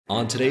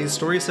On today's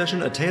story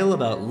session, a tale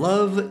about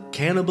love,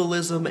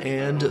 cannibalism,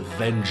 and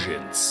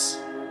vengeance.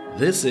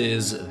 This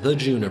is The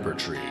Juniper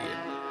Tree.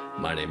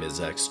 My name is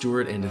Zach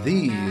Stewart, and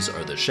these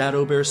are the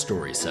ShadowBear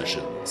Story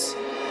Sessions.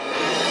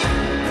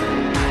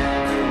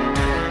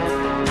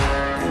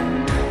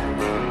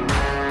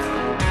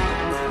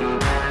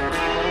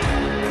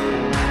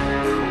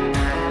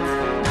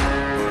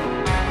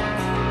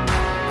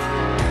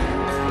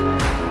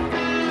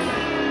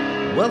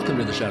 Welcome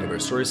to the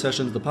ShadowBear Story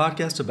Sessions, the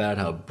podcast about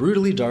how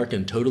brutally dark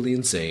and totally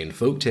insane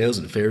folk tales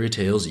and fairy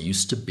tales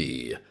used to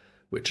be,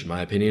 which in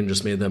my opinion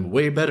just made them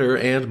way better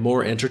and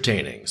more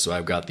entertaining. So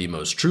I've got the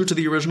most true to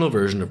the original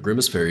version of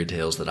Grimm's fairy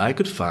tales that I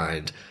could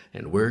find,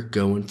 and we're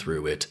going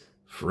through it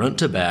front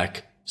to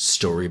back,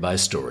 story by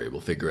story.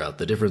 We'll figure out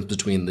the difference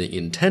between the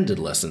intended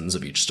lessons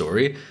of each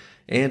story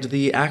and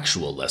the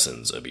actual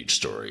lessons of each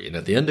story. And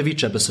at the end of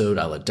each episode,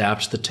 I'll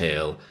adapt the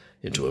tale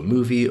into a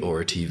movie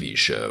or a TV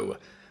show.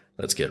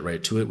 Let's get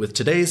right to it with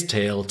today's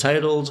tale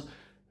titled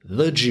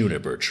The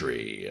Juniper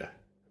Tree.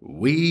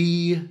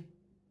 We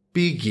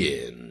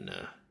begin.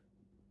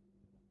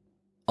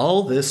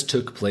 All this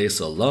took place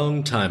a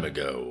long time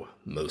ago,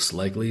 most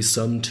likely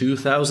some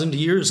 2,000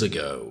 years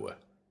ago.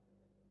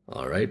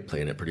 Alright,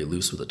 playing it pretty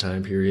loose with the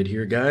time period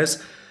here,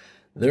 guys.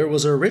 There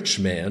was a rich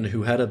man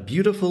who had a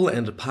beautiful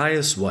and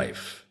pious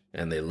wife,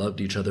 and they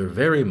loved each other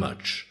very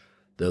much.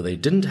 Though they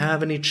didn't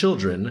have any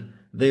children,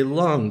 they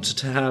longed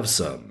to have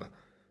some.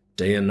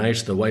 Day and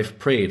night the wife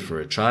prayed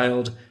for a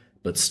child,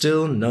 but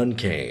still none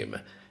came,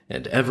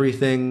 and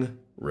everything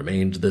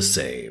remained the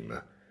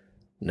same.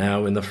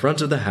 Now in the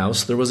front of the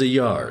house there was a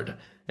yard,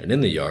 and in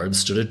the yard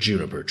stood a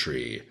juniper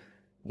tree.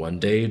 One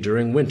day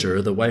during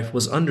winter the wife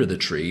was under the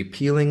tree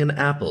peeling an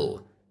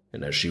apple,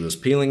 and as she was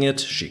peeling it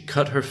she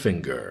cut her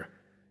finger,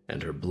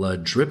 and her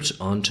blood dripped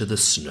onto the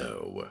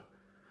snow.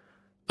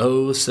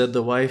 "Oh," said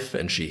the wife,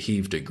 and she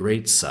heaved a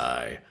great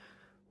sigh.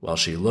 While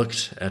she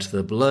looked at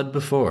the blood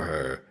before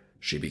her,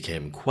 she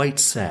became quite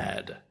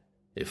sad.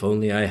 If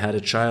only I had a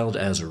child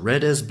as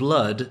red as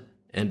blood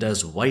and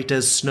as white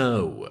as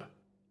snow.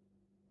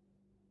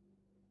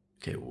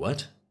 Okay,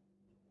 what?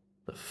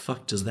 The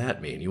fuck does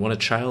that mean? You want a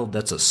child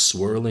that's a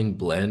swirling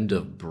blend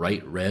of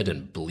bright red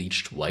and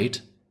bleached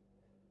white?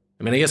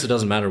 I mean, I guess it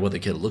doesn't matter what the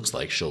kid looks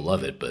like, she'll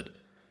love it, but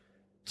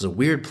it's a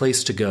weird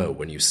place to go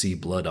when you see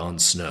blood on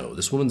snow.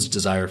 This woman's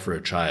desire for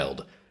a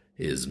child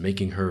is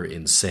making her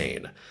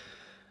insane.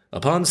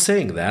 Upon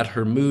saying that,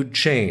 her mood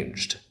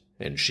changed,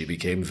 and she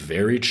became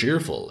very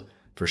cheerful,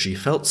 for she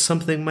felt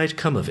something might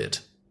come of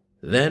it.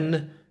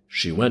 Then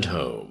she went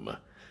home.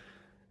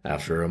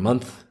 After a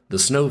month, the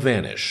snow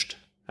vanished.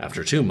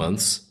 After 2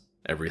 months,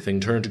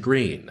 everything turned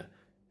green.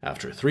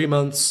 After 3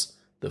 months,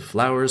 the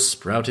flowers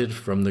sprouted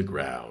from the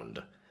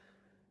ground.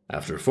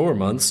 After 4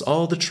 months,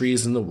 all the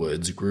trees in the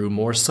woods grew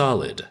more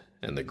solid,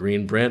 and the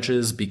green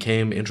branches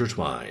became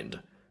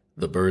intertwined.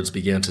 The birds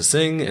began to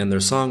sing, and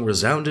their song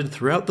resounded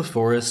throughout the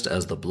forest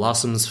as the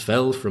blossoms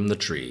fell from the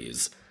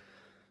trees.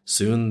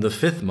 Soon the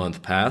 5th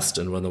month passed,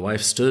 and when the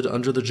wife stood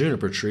under the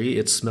juniper tree,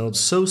 it smelled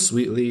so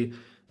sweetly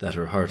that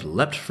her heart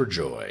leapt for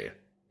joy.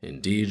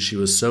 Indeed, she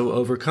was so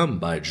overcome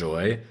by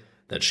joy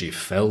that she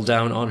fell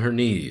down on her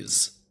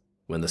knees.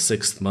 When the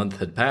 6th month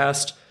had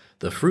passed,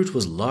 the fruit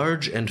was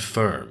large and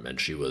firm, and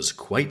she was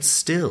quite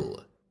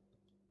still.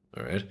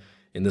 All right.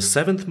 In the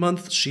 7th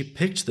month, she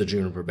picked the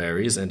juniper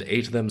berries and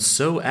ate them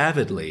so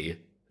avidly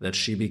that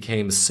she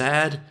became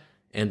sad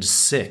and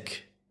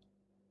sick.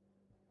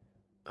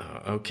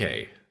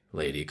 Okay,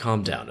 lady,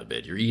 calm down a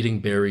bit. You're eating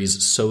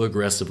berries so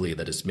aggressively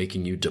that it's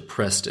making you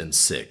depressed and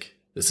sick.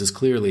 This is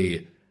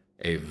clearly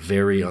a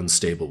very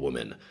unstable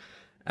woman.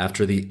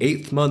 After the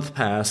 8th month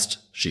passed,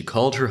 she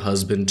called her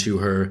husband to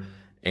her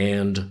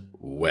and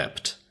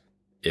wept.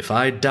 "If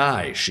I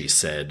die," she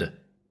said,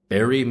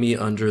 "bury me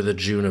under the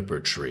juniper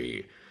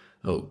tree."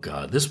 Oh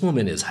God, this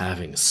woman is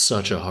having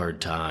such a hard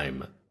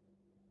time.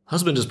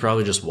 Husband is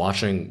probably just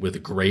watching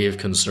with grave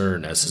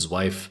concern as his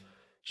wife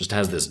just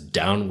has this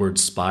downward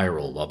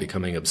spiral while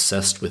becoming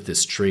obsessed with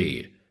this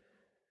tree.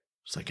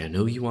 It's like, I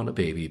know you want a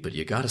baby, but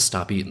you gotta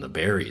stop eating the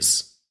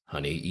berries.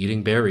 Honey,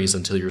 eating berries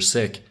until you're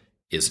sick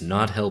is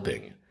not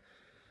helping.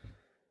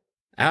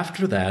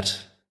 After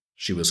that,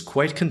 she was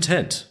quite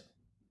content.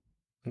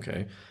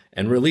 Okay,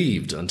 and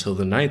relieved until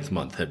the 9th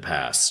month had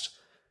passed.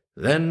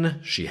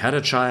 Then she had a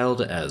child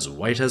as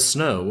white as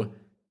snow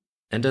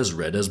and as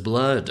red as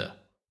blood.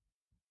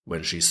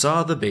 When she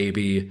saw the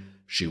baby,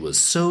 she was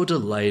so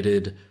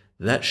delighted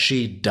that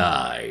she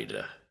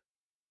died.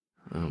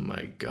 Oh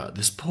my God,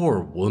 this poor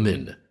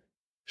woman.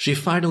 She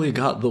finally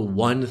got the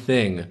one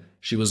thing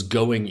she was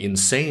going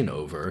insane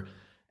over,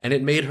 and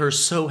it made her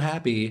so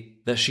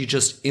happy that she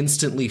just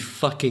instantly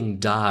fucking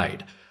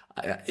died.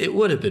 It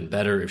would have been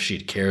better if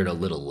she'd cared a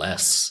little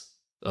less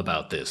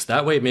about this.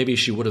 That way maybe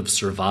she would have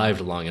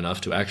survived long enough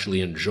to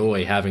actually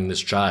enjoy having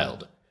this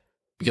child.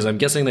 Because I'm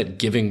guessing that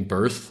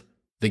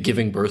the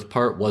giving birth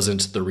part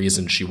wasn't the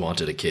reason she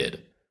wanted a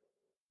kid.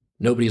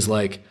 Nobody's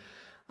like,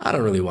 I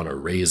don't really want to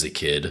raise a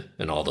kid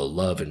and all the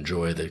love and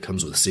joy that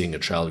comes with seeing a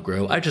child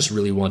grow. I just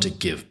really want to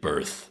give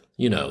birth.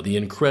 You know, the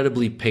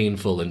incredibly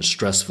painful and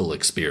stressful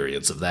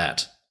experience of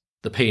that.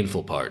 The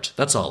painful part.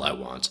 That's all I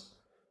want.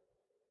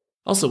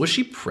 Also, was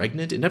she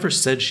pregnant? It never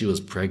said she was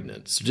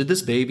pregnant. So did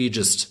this baby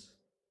just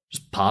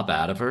pop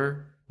out of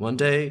her one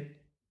day?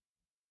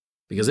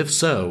 Because if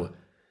so,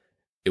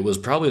 it was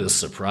probably the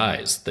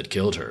surprise that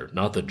killed her,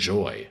 not the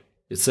joy.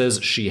 It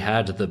says she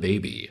had the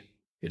baby.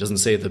 It doesn't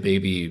say the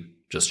baby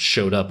just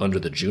showed up under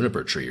the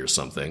juniper tree or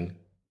something.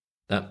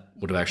 That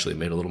would have actually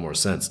made a little more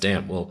sense.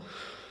 Damn, well,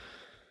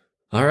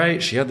 all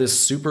right, she had this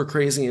super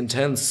crazy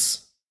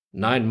intense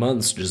 9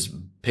 months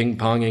just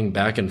ping-ponging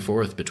back and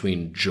forth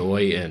between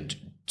joy and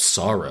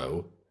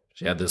sorrow.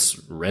 She had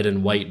this red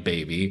and white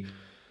baby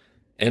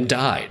and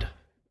died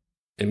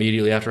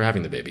immediately after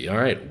having the baby. All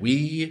right,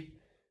 we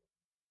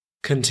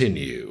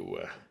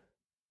continue.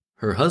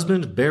 Her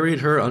husband buried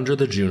her under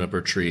the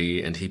juniper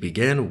tree, and he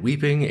began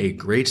weeping a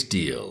great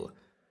deal.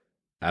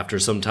 After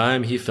some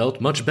time he felt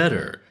much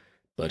better,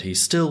 but he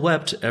still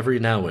wept every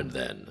now and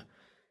then.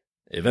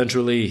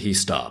 Eventually he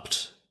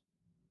stopped.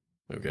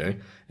 Okay,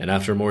 and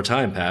after more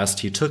time passed,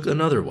 he took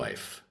another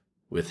wife.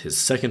 With his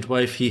second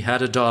wife he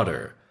had a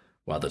daughter,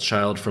 while the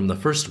child from the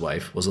first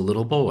wife was a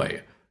little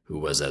boy, who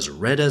was as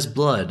red as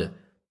blood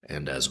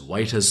and as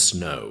white as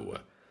snow.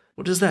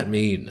 What does that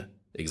mean,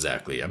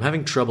 exactly? I'm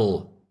having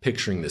trouble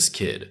picturing this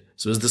kid.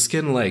 So is the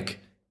skin, like,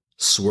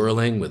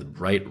 swirling with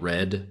bright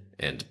red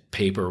and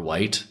paper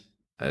white?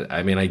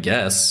 I mean, I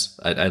guess.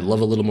 I'd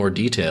love a little more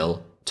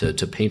detail to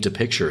paint a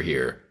picture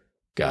here,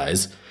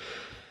 guys.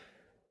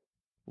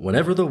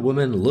 Whenever the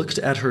woman looked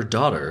at her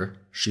daughter,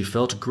 she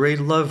felt great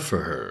love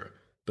for her,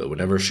 but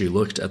whenever she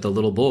looked at the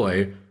little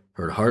boy,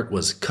 her heart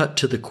was cut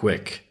to the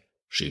quick.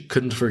 She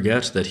couldn't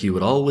forget that he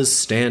would always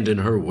stand in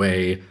her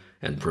way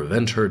and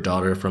prevent her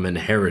daughter from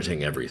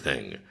inheriting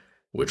everything,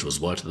 which was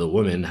what the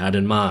woman had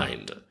in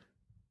mind.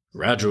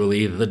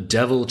 Gradually, the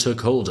devil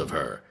took hold of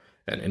her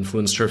and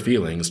influenced her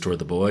feelings toward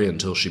the boy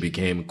until she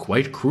became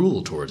quite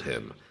cruel toward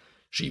him.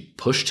 She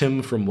pushed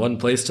him from one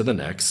place to the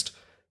next,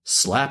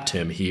 slapped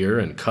him here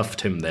and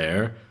cuffed him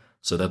there,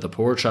 so that the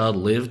poor child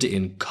lived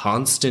in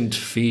constant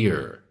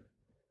fear.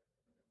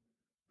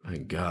 My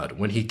God,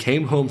 when he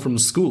came home from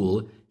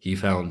school, he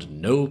found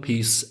no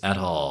peace at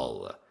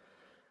all.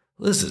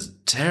 This is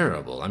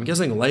terrible. I'm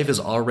guessing life is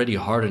already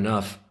hard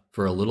enough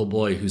for a little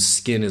boy whose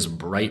skin is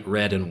bright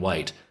red and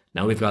white.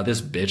 Now we've got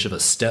this bitch of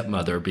a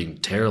stepmother being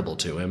terrible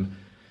to him.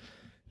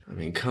 I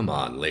mean, come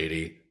on,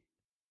 lady.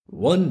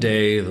 One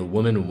day, the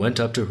woman went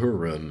up to her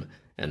room,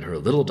 and her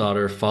little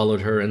daughter followed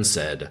her and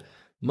said,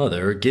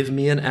 "Mother, give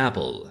me an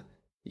apple."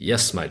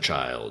 "Yes, my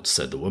child,"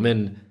 said the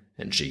woman,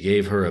 and she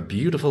gave her a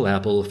beautiful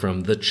apple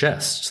from the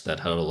chest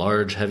that had a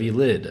large, heavy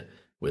lid,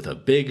 with a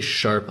big,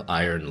 sharp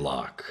iron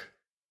lock.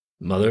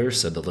 "Mother,"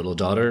 said the little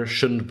daughter,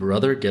 "shouldn't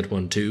brother get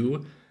one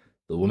too?"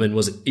 The woman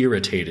was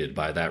irritated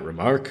by that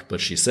remark,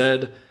 but she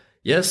said,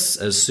 "Yes,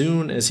 as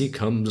soon as he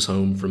comes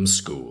home from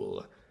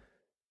school."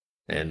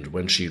 And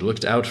when she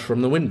looked out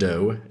from the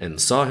window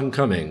and saw him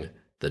coming,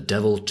 the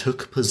devil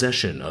took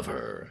possession of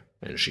her,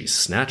 and she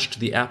snatched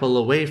the apple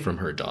away from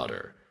her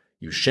daughter.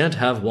 "You shan't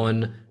have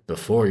one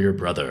before your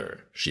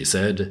brother," she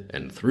said,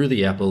 and threw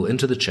the apple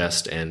into the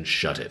chest and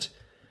shut it.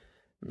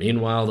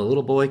 Meanwhile, the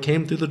little boy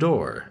came through the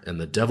door,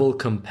 and the devil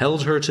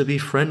compelled her to be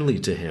friendly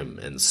to him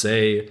and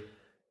say,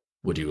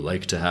 "Would you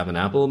like to have an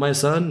apple, my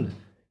son?"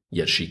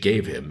 Yet she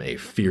gave him a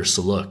fierce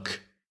look.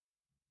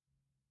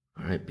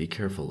 All right, be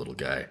careful, little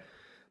guy.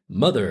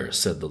 "Mother,"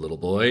 said the little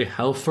boy,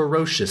 "how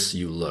ferocious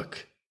you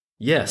look."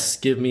 "Yes,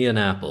 give me an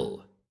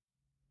apple."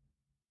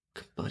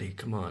 Buddy,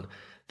 come on.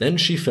 Then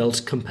she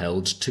felt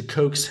compelled to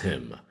coax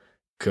him.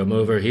 "Come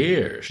over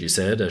here," she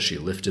said as she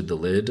lifted the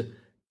lid.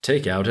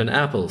 "Take out an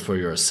apple for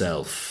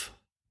yourself."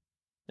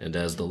 And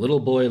as the little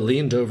boy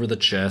leaned over the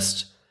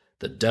chest,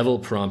 the devil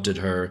prompted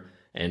her,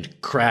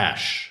 and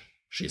crash!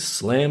 She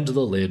slammed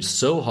the lid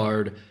so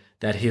hard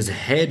that his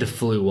head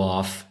flew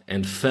off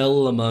and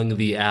fell among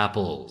the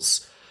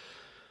apples.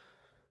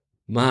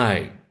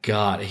 My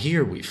God,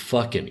 here we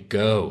fucking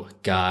go,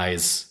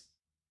 guys.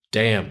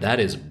 Damn, that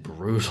is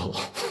brutal.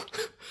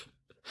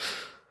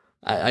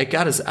 I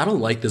don't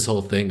like this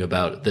whole thing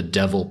about the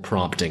devil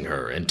prompting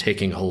her and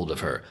taking hold of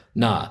her.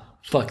 Nah,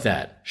 fuck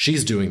that.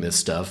 She's doing this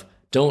stuff.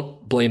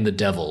 Don't blame the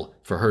devil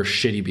for her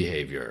shitty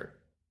behavior.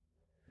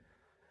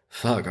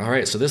 Fuck,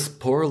 alright, so this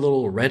poor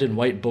little red and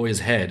white boy's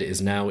head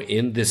is now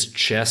in this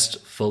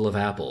chest full of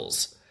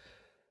apples.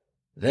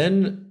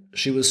 Then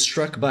she was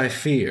struck by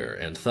fear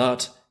and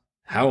thought,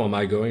 "How am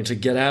I going to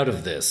get out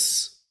of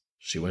this?"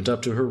 She went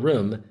up to her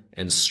room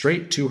and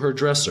straight to her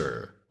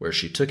dresser, where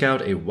she took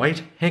out a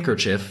white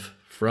handkerchief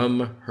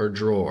from her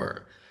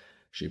drawer.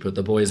 She put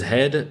the boy's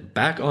head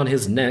back on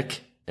his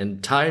neck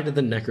and tied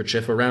the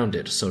neckerchief around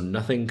it so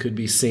nothing could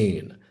be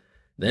seen.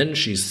 Then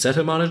she set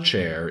him on a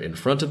chair in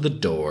front of the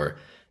door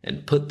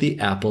and put the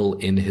apple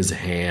in his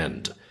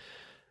hand.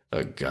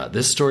 Oh God,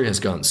 this story has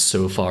gone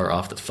so far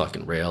off the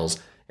fucking rails,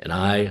 and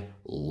I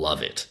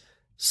love it.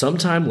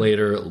 Sometime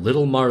later,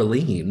 little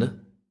Marlene,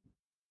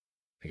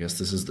 I guess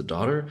this is the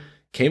daughter,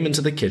 came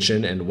into the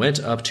kitchen and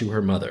went up to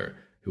her mother.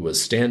 who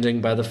was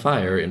standing by the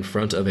fire in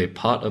front of a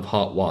pot of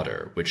hot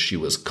water, which she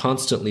was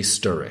constantly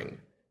stirring.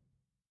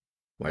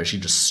 Why is she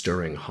just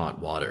stirring hot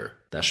water?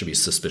 That should be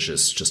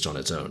suspicious just on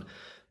its own.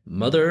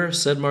 "Mother,"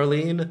 said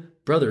Marlene,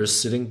 "brother's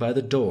sitting by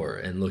the door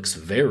and looks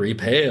very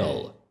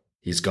pale.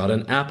 He's got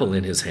an apple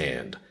in his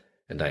hand,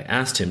 and I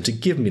asked him to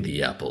give me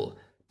the apple,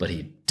 but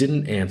he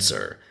didn't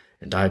answer,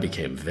 and I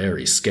became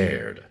very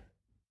scared."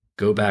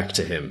 "Go back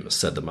to him,"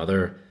 said the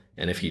mother,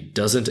 "and if he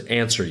doesn't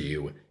answer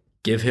you,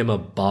 give him a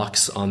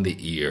box on the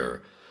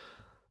ear."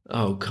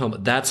 Oh,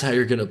 that's how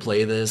you're going to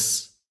play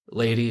this,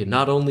 lady?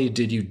 Not only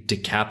did you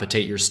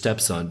decapitate your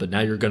stepson, but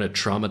now you're going to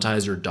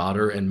traumatize your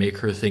daughter and make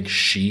her think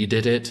she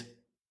did it?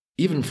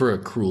 Even for a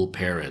cruel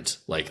parent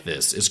like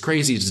this, it's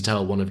crazy to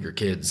tell one of your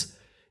kids,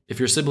 if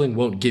your sibling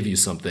won't give you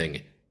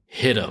something,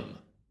 hit him.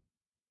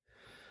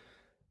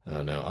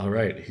 Oh no,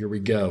 alright, here we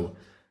go.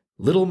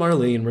 Little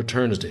Marlene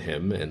returned to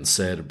him and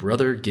said,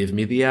 "Brother, give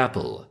me the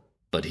apple,"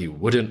 but he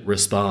wouldn't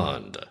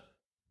respond.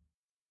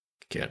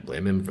 Can't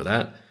blame him for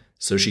that.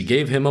 So she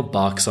gave him a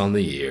box on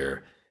the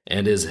ear,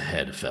 and his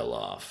head fell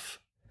off.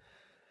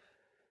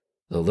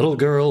 The little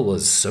girl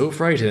was so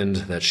frightened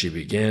that she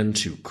began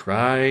to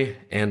cry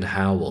and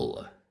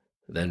howl.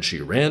 Then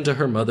she ran to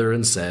her mother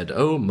and said,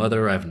 "Oh,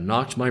 mother, I've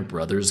knocked my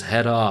brother's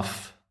head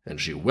off." And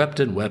she wept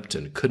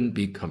and couldn't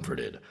be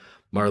comforted.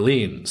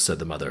 "Marlene," said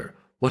the mother,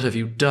 "what have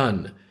you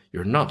done?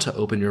 You're not to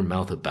open your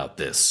mouth about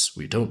this.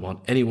 We don't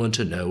want anyone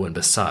to know, and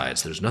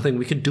besides, there's nothing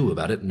we can do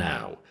about it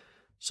now.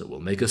 So we'll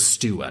make a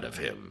stew out of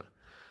him."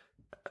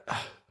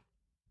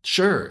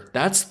 Sure,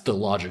 that's the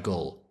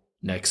logical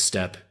next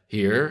step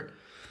here.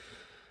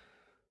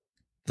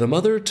 The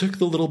mother took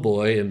the little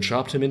boy and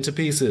chopped him into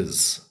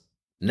pieces.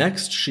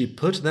 Next, she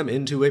put them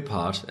into a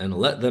pot and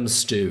let them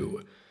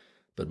stew.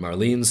 But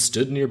Marlene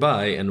stood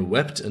nearby and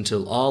wept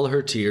until all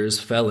her tears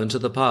fell into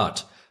the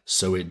pot,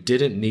 so it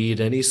didn't need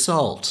any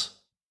salt.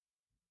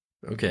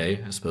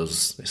 Okay, I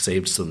suppose they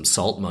saved some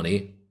salt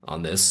money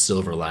on this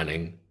silver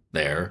lining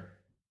there,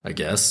 I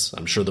guess.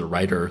 I'm sure the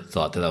writer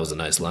thought that was a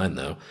nice line,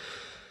 though.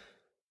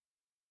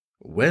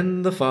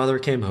 When the father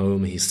came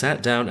home, he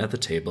sat down at the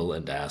table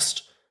and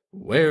asked,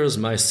 "Where's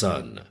my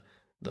son?"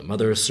 The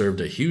mother served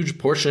a huge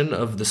portion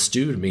of the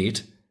stewed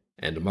meat,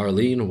 and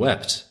Marlene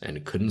wept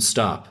and couldn't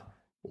stop.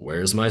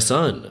 "Where's my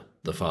son?"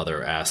 the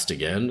father asked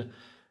again.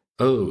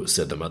 "Oh,"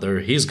 said the mother,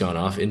 "he's gone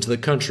off into the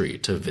country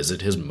to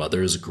visit his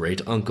mother's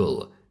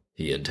great-uncle.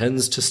 He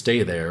intends to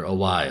stay there a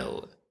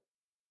while."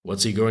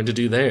 "What's he going to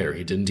do there?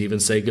 He didn't even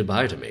say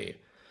goodbye to me."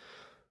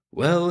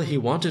 "Well, he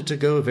wanted to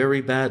go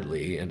very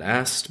badly and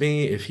asked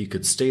me if he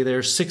could stay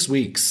there 6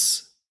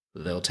 weeks.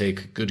 They'll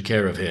take good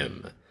care of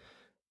him."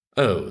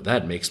 "Oh,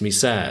 that makes me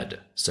sad,"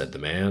 said the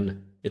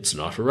man. "It's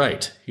not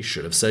right. He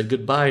should have said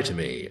goodbye to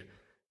me."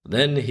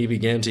 Then he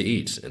began to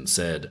eat and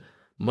said,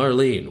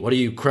 "Marlene, what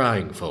are you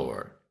crying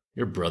for?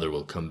 Your brother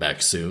will come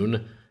back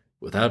soon."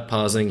 Without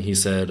pausing, he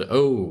said,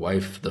 "Oh,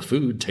 wife, the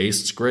food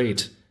tastes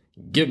great.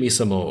 Give me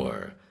some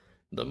more."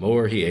 The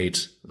more he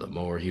ate, the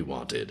more he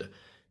wanted.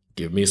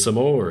 "Give me some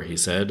more," he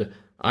said.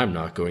 "I'm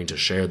not going to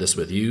share this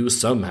with you.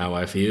 Somehow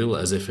I feel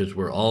as if it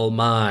were all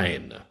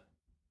mine."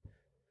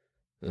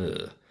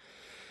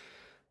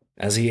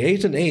 As he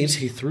ate and ate,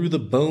 he threw the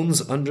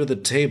bones under the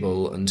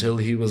table until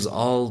he was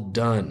all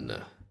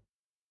done.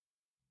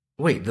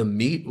 Wait, the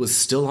meat was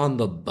still on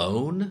the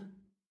bone?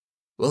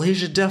 Well, he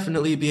should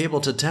definitely be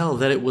able to tell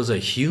that it was a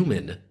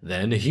human,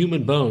 then.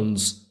 Human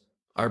bones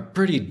are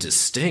pretty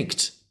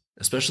distinct,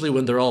 especially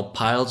when they're all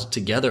piled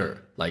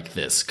together like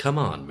this. Come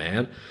on,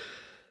 man.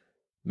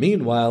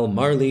 Meanwhile,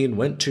 Marlene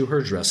went to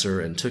her dresser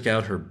and took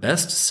out her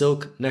best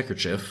silk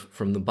neckerchief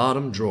from the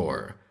bottom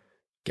drawer,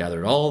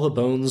 gathered all the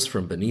bones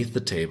from beneath the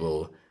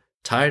table,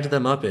 tied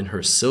them up in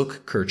her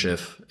silk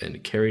kerchief,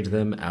 and carried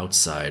them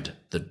outside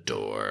the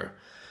door.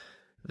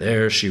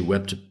 There she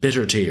wept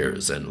bitter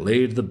tears and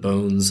laid the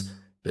bones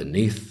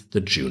beneath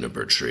the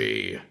juniper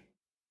tree.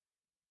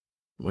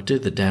 What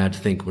did the dad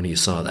think when he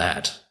saw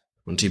that?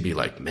 Wouldn't he be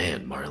like,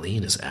 "Man,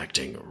 Marlene is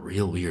acting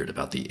real weird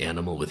about the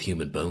animal with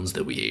human bones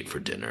that we ate for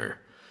dinner"?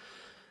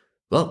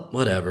 Well,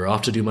 whatever,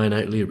 off to do my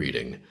nightly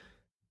reading.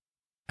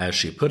 As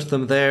she put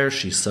them there,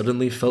 she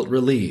suddenly felt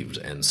relieved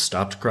and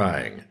stopped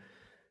crying.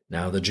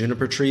 Now the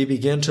juniper tree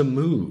began to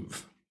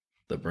move.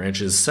 The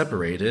branches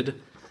separated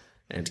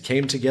and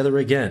came together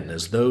again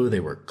as though they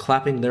were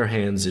clapping their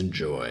hands in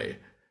joy.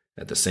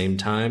 At the same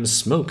time,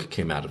 smoke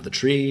came out of the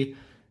tree,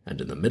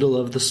 and in the middle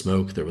of the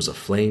smoke there was a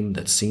flame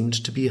that seemed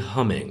to be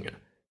humming.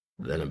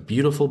 Then a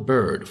beautiful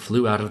bird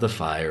flew out of the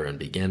fire and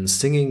began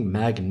singing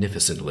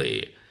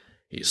magnificently.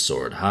 He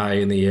soared high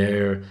in the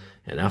air,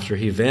 and after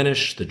he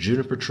vanished, the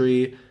juniper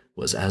tree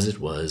was as it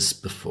was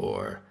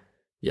before.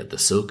 Yet the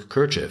silk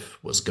kerchief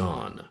was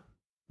gone.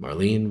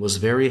 Marlene was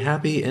very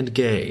happy and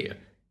gay.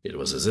 It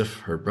was as if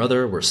her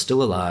brother were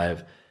still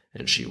alive,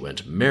 and she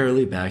went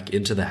merrily back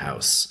into the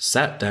house,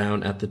 sat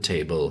down at the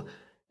table,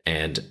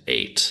 and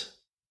ate.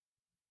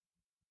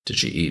 Did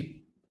she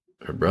eat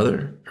her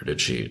brother, or did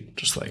she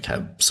just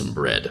have some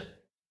bread?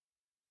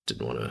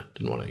 Didn't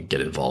want to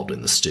get involved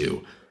in the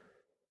stew.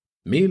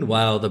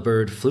 Meanwhile, the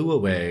bird flew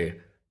away,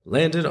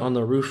 landed on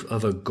the roof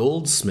of a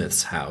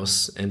goldsmith's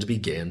house, and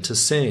began to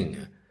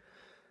sing.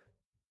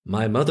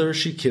 My mother,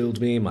 she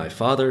killed me, my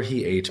father,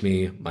 he ate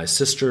me, my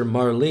sister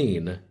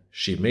Marlene,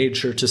 she made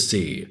sure to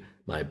see,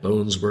 my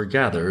bones were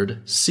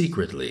gathered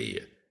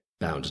secretly,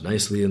 bound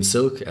nicely in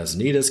silk as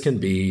neat as can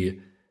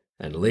be,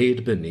 and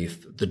laid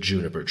beneath the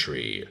juniper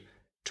tree.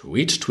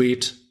 Tweet,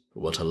 tweet,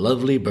 what a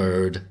lovely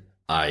bird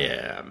I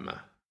am.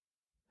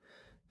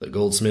 The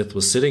goldsmith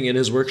was sitting in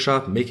his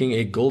workshop making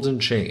a golden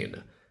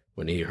chain.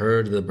 When he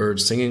heard the bird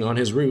singing on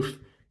his roof,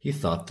 he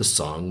thought the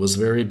song was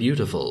very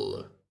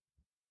beautiful.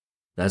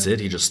 That's it?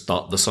 He just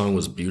thought the song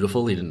was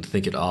beautiful? He didn't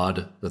think it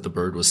odd that the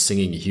bird was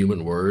singing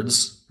human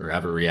words, or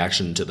have a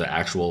reaction to the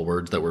actual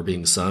words that were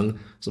being sung?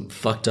 Some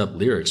fucked up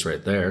lyrics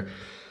right there.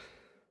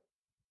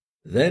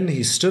 Then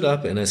he stood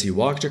up, and as he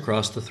walked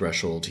across the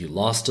threshold, he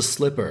lost a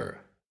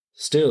slipper.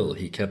 Still,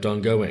 he kept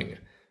on going,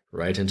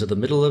 right into the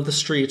middle of the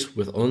street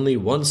with only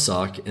one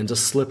sock and a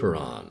slipper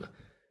on.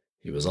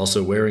 He was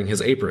also wearing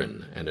his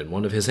apron, and in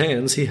one of his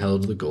hands he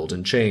held the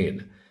golden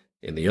chain,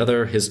 in the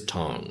other his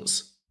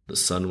tongs. The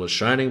sun was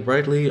shining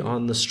brightly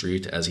on the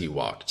street as he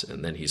walked,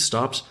 and then he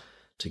stopped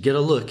to get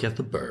a look at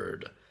the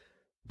bird.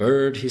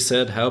 Bird, he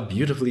said, how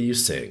beautifully you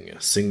sing.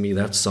 Sing me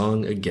that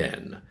song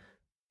again.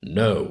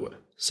 No,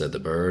 said the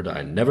bird,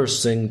 I never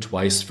sing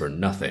twice for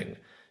nothing.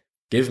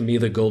 Give me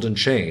the golden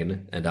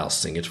chain, and I'll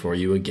sing it for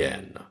you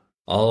again.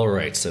 All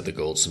right, said the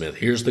goldsmith,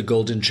 here's the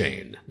golden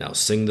chain. Now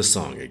sing the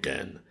song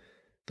again.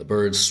 The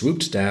bird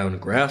swooped down,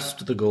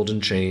 grasped the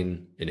golden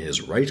chain in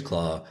his right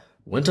claw,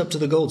 went up to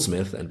the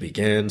goldsmith, and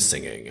began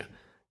singing.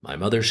 My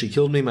mother, she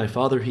killed me, my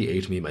father, he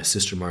ate me, my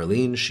sister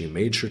Marlene, she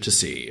made sure to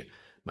see.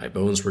 My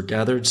bones were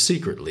gathered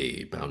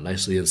secretly, bound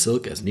nicely in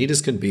silk as neat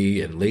as can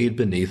be, and laid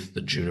beneath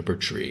the juniper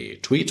tree.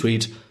 Tweet,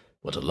 tweet,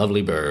 what a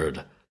lovely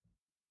bird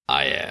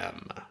I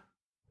am.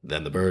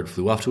 Then the bird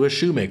flew off to a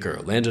shoemaker,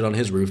 landed on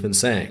his roof, and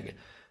sang.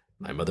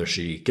 My mother,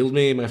 she killed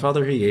me, my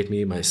father, he ate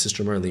me, my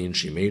sister Marlene,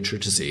 she made sure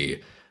to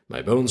see.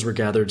 My bones were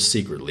gathered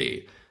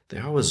secretly. They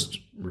always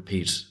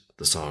repeat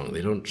the song.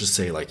 They don't just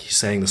say, like, he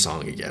sang the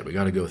song again. We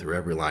gotta go through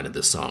every line of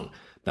this song.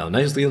 Bound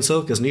nicely in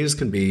silk as neat as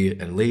can be,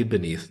 and laid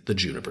beneath the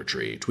juniper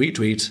tree. Tweet,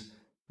 tweet,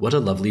 what a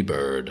lovely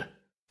bird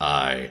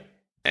I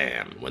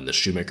am. When the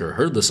shoemaker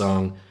heard the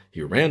song,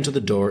 he ran to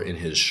the door in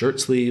his shirt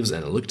sleeves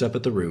and looked up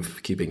at the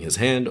roof, keeping his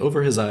hand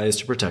over his eyes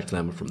to protect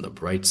them from the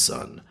bright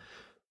sun.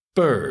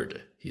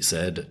 Bird, he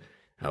said,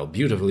 how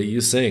beautifully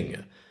you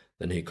sing.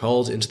 Then he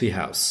called into the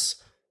house.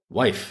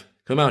 Wife,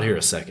 come out here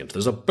a second.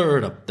 There's a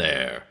bird up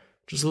there.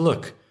 Just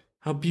look.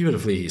 How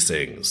beautifully he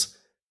sings.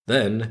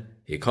 Then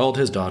he called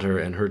his daughter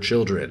and her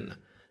children,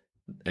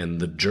 and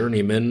the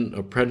journeymen,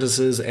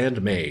 apprentices,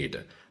 and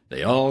maid.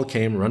 They all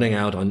came running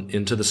out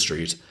into the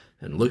street,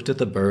 and looked at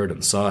the bird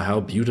and saw how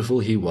beautiful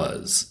he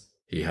was.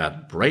 He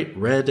had bright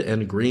red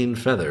and green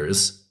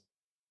feathers.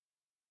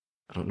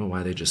 I don't know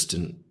why they just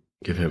didn't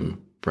give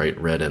him bright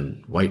red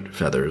and white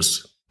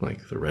feathers,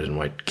 like the red and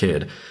white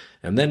kid.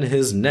 And then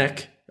his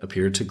neck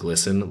appeared to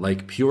glisten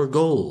like pure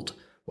gold,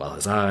 while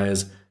his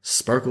eyes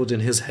sparkled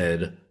in his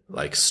head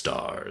like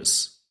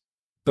stars.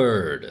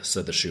 Bird,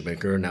 said the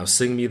shoemaker, now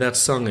sing me that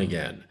song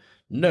again.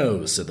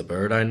 No, said the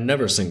bird, I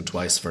never sing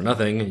twice for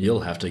nothing.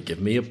 You'll have to give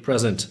me a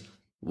present.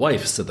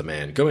 Wife, said the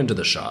man, go into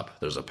the shop.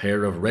 There's a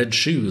pair of red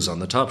shoes on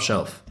the top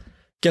shelf.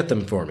 Get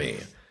them for me.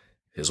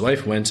 His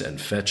wife went and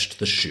fetched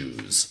the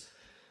shoes.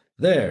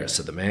 There,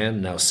 said the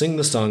man, now sing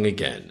the song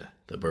again.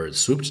 The bird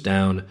swooped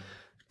down,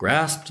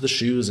 grasped the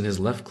shoes in his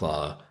left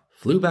claw,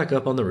 flew back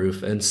up on the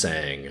roof, and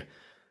sang.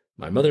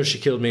 My mother, she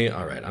killed me.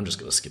 All right, I'm just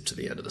going to skip to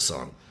the end of the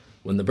song.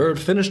 When the bird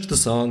finished the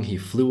song, he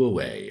flew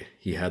away.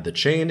 He had the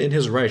chain in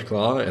his right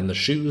claw and the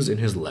shoes in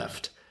his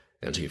left,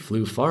 and he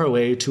flew far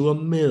away to a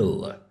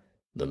mill.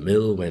 The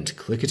mill went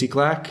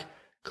clickety-clack,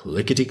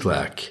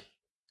 clickety-clack,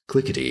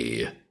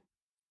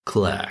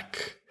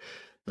 clickety-clack.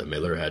 The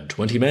miller had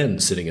 20 men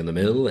sitting in the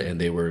mill, and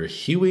they were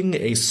hewing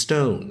a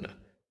stone.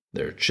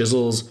 Their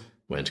chisels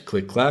went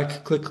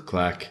click-clack,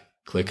 click-clack,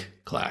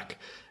 click-clack.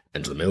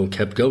 And the mill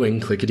kept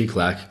going,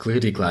 clickety-clack,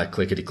 clickety-clack,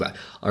 clickety-clack.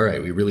 All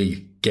right, we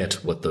really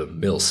get what the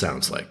mill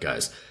sounds like,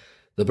 guys.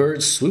 The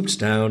bird swooped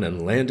down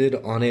and landed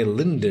on a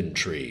linden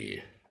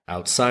tree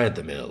outside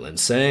the mill and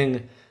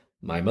sang,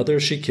 My mother,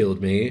 she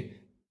killed me.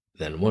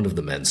 Then one of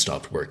the men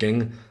stopped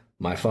working.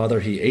 My father,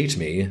 he ate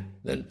me.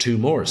 Then 2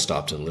 more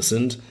stopped and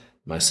listened.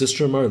 My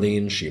sister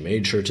Marlene, she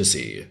made sure to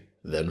see.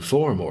 Then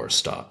 4 more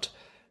stopped.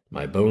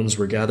 My bones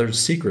were gathered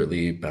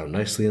secretly, bound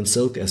nicely in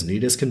silk as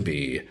neat as can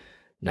be.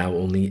 Now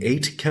only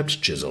 8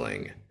 kept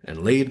chiseling,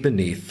 and laid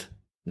beneath,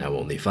 now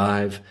only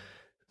 5,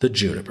 the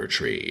juniper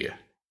tree.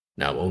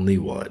 Now only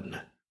 1.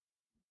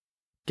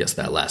 Guess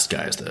that last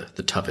guy is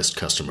the toughest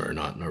customer,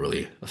 not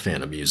really a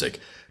fan of music.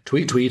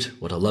 Tweet, tweet,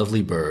 what a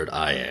lovely bird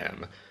I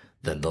am.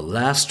 Then the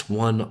last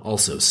one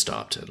also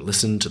stopped and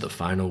listened to the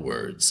final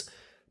words.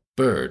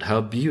 Bird,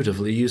 how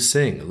beautifully you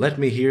sing. Let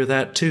me hear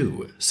that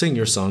too. Sing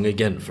your song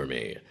again for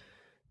me.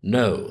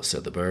 No,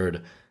 said the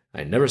bird.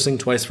 I never sing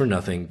twice for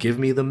nothing. Give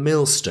me the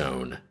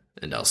millstone,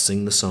 and I'll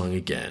sing the song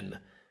again.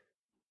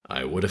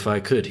 I would if I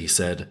could, he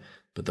said.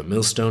 but the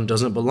millstone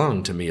doesn't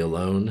belong to me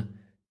alone.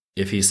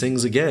 If he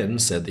sings again,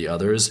 said the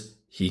others,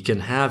 he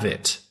can have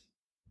it.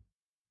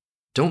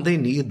 Don't they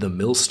need the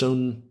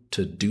millstone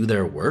to do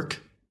their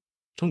work?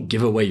 Don't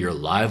give away your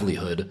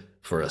livelihood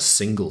for a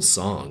single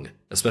song,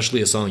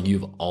 especially a song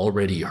you've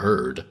already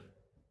heard.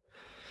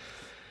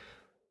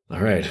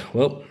 All right,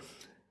 well,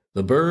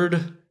 the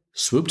bird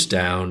swooped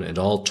down, and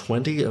all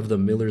 20 of the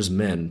miller's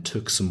men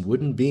took some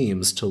wooden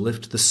beams to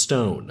lift the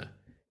stone.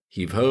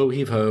 Heave-ho,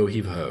 heave-ho,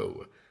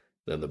 heave-ho.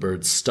 Then the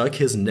bird stuck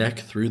his neck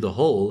through the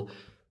hole,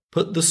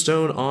 put the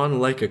stone on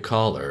like a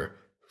collar,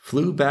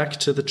 flew back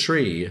to the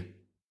tree.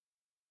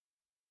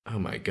 Oh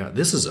my god,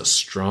 this is a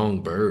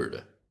strong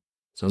bird.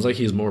 Sounds like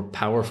he's more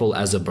powerful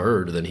as a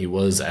bird than he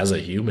was as a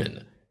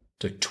human.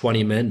 Took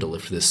 20 men to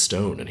lift this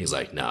stone, and he's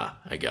like, nah,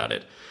 I got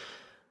it.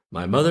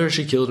 My mother,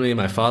 she killed me.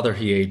 My father,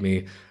 he ate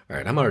me. All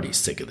right, I'm already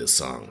sick of this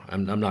song.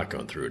 I'm not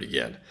going through it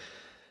again.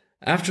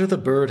 After the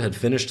bird had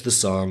finished the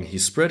song, he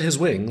spread his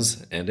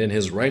wings, and in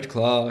his right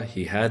claw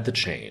he had the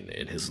chain,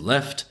 in his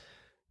left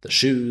the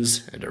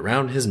shoes, and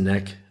around his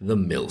neck the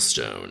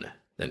millstone.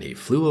 Then he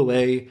flew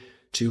away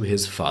to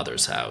his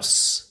father's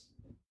house.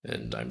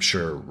 And I'm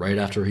sure right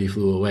after he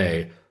flew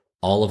away,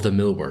 all of the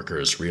mill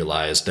workers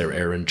realized their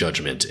error in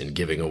judgment in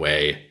giving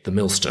away the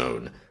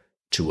millstone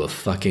to a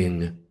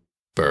fucking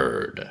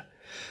bird.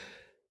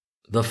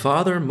 The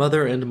father,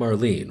 mother, and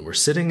Marlene were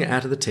sitting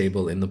at the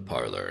table in the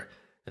parlor,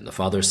 and the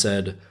father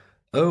said,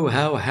 "Oh,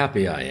 how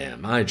happy I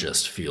am. I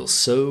just feel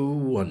so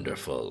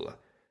wonderful."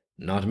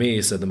 "Not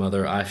me," said the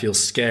mother. "I feel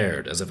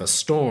scared, as if a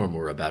storm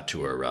were about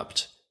to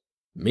erupt."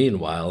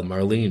 Meanwhile,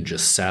 Marlene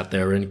just sat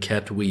there and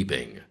kept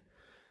weeping.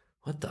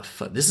 What the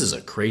fuck? This is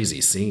a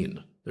crazy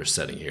scene they're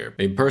setting here.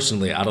 I mean,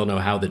 personally, I don't know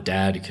how the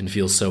dad can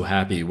feel so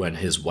happy when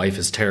his wife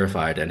is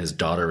terrified and his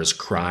daughter is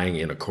crying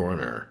in a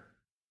corner.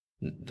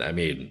 I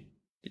mean,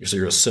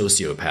 you're a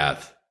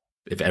sociopath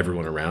if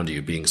everyone around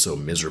you being so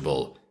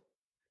miserable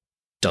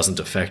doesn't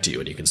affect you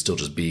and you can still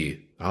just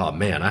be, oh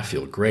man, I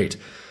feel great.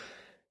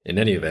 In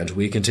any event,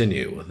 we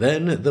continue.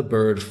 Then the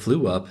bird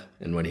flew up,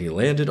 and when he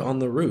landed on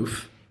the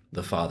roof,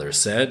 the father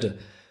said,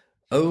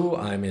 "Oh,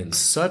 I'm in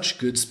such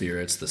good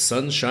spirits. The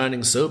sun's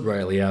shining so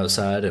brightly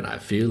outside, and I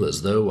feel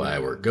as though I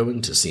were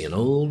going to see an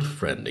old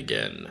friend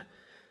again."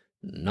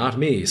 "Not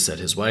me," said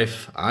his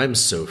wife. "I'm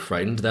so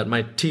frightened that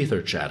my teeth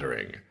are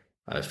chattering.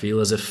 I feel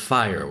as if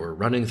fire were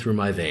running through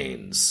my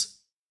veins."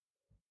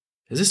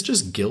 Is this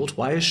just guilt?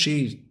 Why does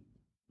she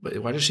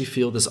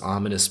feel this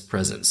ominous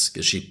presence?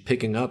 Is she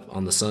picking up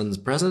on the son's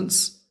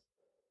presence?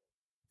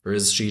 Or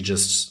is she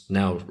just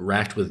now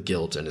racked with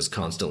guilt and is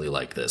constantly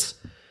like this?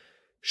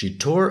 She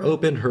tore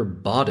open her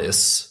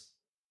bodice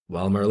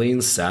while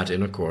Marlene sat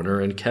in a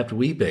corner and kept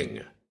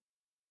weeping.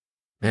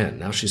 Man,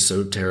 now she's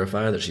so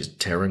terrified that she's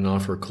tearing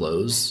off her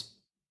clothes.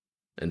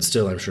 And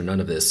still, I'm sure none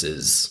of this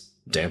is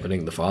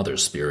dampening the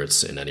father's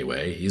spirits in any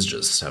way. He's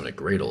just having a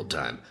great old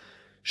time.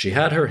 She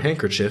had her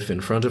handkerchief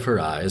in front of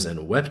her eyes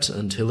and wept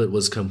until it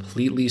was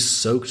completely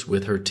soaked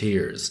with her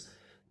tears.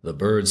 The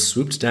bird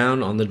swooped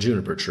down on the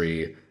juniper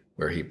tree,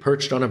 where he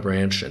perched on a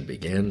branch and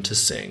began to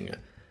sing.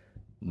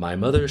 "My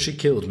mother, she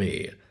killed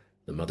me."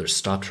 The mother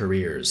stopped her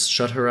ears,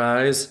 shut her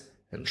eyes,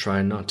 and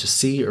tried not to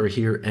see or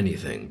hear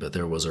anything, but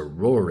there was a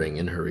roaring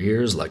in her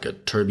ears like a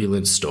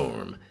turbulent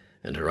storm,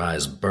 and her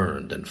eyes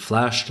burned and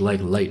flashed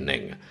like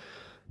lightning.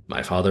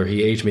 "My father,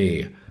 he ate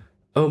me."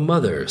 "Oh,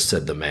 mother,"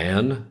 said the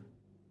man.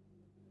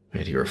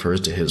 And he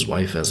refers to his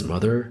wife as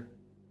mother?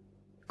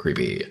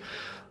 Creepy.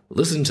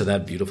 "Listen to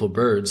that beautiful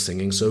bird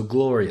singing so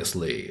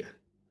gloriously.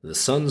 The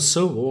sun's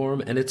so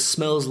warm, and it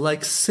smells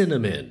like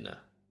cinnamon."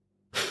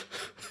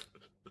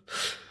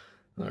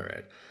 All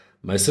right.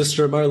 "My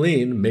sister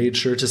Marlene made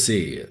sure to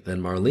see.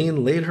 Then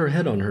Marlene laid her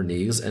head on her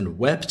knees and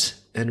wept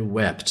and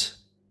wept.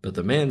 But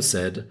the man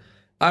said,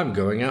 'I'm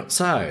going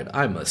outside.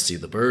 I must see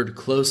the bird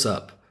close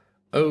up.'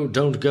 'Oh,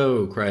 don't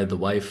go,' cried the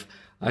wife.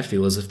 'I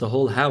feel as if the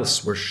whole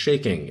house were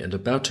shaking and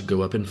about to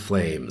go up in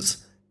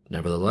flames.'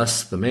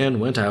 Nevertheless, the man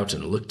went out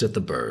and looked at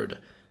the bird.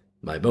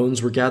 'My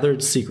bones were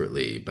gathered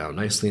secretly, bound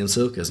nicely in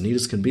silk as neat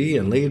as can be,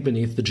 and laid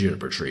beneath the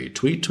juniper tree.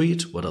 Tweet,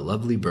 tweet, what a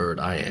lovely bird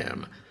I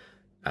am.'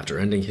 After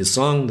ending his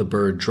song, the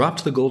bird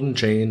dropped the golden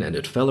chain, and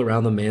it fell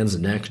around the man's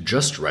neck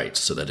just right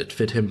so that it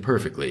fit him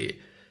perfectly.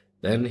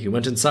 Then he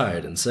went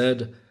inside and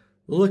said,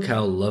 'Look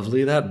how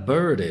lovely that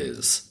bird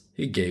is.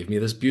 He gave me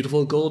this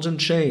beautiful golden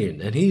chain,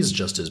 and he's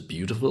just as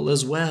beautiful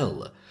as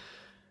well.'"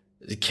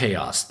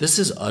 Chaos. This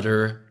is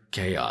utter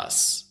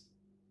chaos.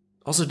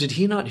 Also, did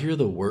he not hear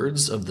the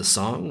words of the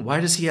song?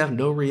 Why does he have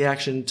no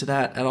reaction to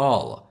that at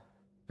all?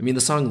 I mean,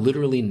 the song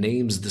literally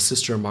names the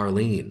sister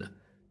Marlene.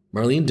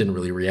 Marlene didn't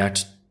really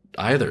react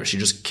either. She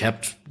just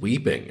kept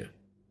weeping.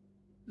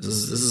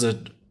 This is a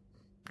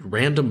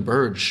random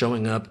bird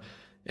showing up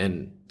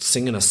and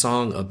singing a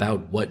song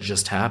about what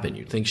just happened.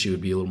 You'd think she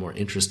would be a little more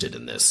interested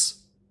in this.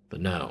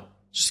 But no,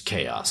 just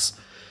chaos.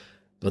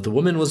 But the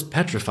woman was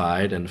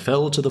petrified and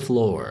fell to the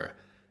floor.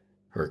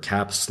 Her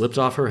cap slipped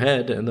off her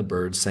head, and the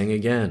bird sang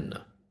again.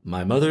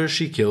 "My mother,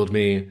 she killed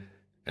me,"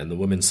 And the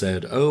woman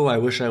said, "Oh, I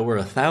wish I were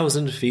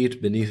 1,000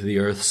 feet beneath the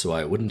earth so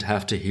I wouldn't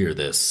have to hear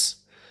this.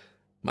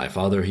 My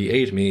father, he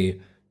ate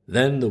me."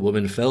 Then the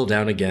woman fell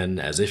down again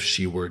as if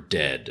she were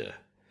dead.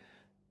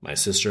 My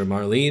sister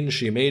Marlene,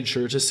 she made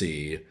sure to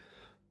see.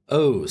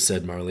 "Oh,"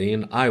 said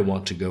Marlene, "I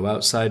want to go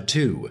outside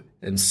too,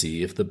 and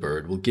see if the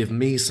bird will give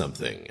me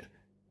something."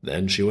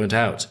 Then she went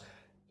out.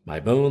 My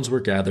bones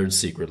were gathered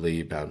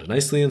secretly, bound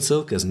nicely in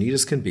silk as neat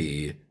as can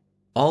be.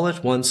 All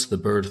at once the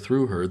bird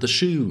threw her the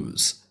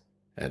shoes,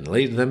 and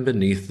laid them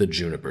beneath the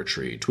juniper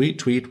tree. Tweet,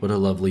 tweet, what a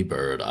lovely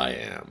bird I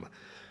am.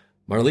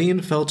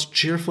 Marlene felt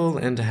cheerful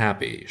and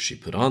happy. She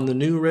put on the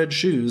new red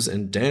shoes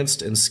and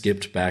danced and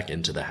skipped back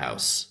into the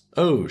house.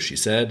 "Oh," she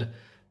said,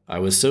 "I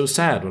was so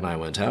sad when I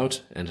went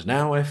out, and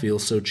now I feel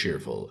so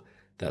cheerful.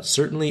 That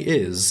certainly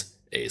is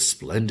a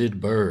splendid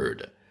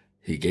bird.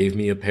 He gave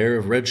me a pair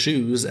of red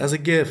shoes as a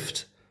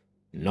gift."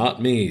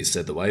 "Not me,"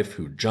 said the wife,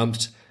 who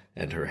jumped,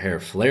 and her hair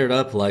flared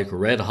up like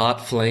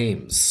red-hot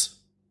flames.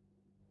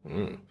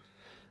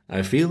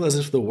 "I feel as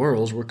if the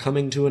world were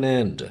coming to an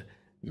end.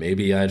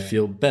 Maybe I'd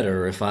feel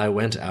better if I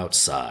went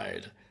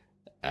outside."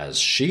 As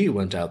she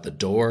went out the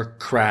door,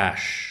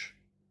 crash!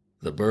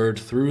 The bird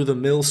threw the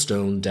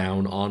millstone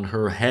down on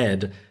her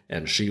head,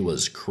 and she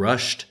was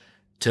crushed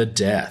to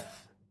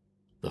death.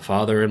 The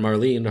father and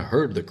Marlene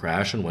heard the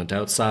crash and went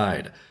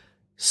outside.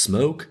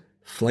 Smoke,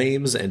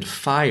 flames, and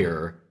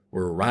fire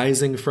were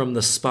rising from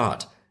the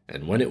spot,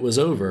 and when it was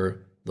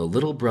over, the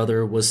little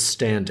brother was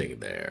standing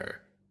there.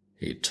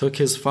 He took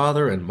his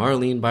father and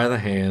Marlene by the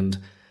hand,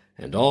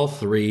 and all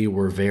three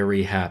were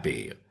very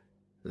happy.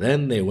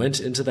 Then they went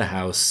into the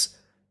house,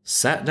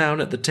 sat down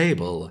at the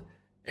table,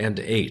 and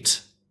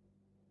ate.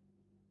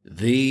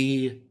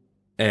 The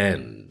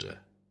end.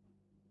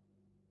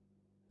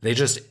 They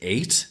just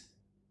ate?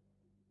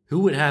 Who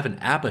would have an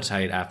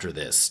appetite after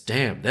this?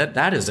 Damn,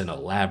 that is an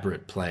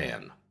elaborate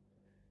plan.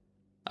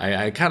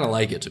 I kind of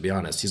like it, to be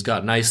honest. He's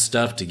got nice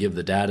stuff to give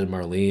the dad and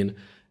Marlene,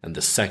 and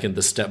the second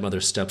the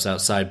stepmother steps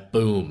outside,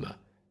 boom,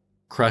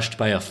 crushed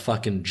by a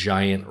fucking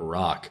giant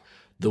rock.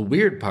 The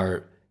weird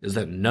part is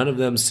that none of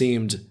them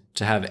seemed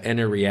to have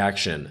any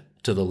reaction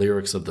to the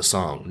lyrics of the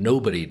song.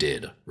 Nobody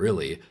did,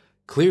 really.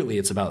 Clearly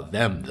it's about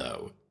them,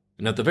 though.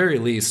 And at the very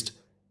least,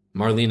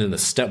 Marlene and the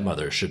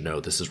stepmother should know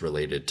this is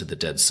related to the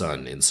dead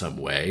son in some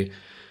way.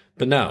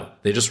 But no,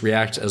 they just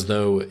react as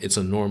though it's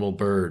a normal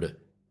bird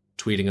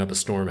tweeting up a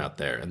storm out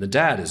there. And the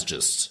dad is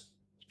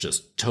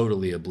just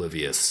totally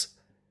oblivious.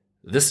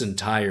 This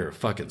entire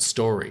fucking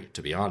story,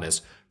 to be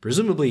honest,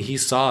 presumably he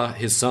saw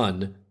his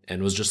son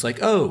and was just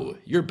like, "Oh,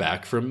 you're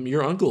back from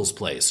your uncle's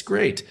place.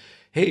 Great.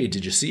 Hey,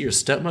 did you see your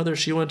stepmother?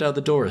 She went out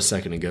the door a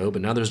second ago,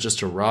 but now there's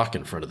just a rock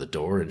in front of the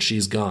door and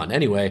she's gone.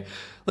 Anyway,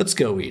 let's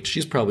go eat.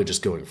 She's probably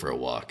just going for a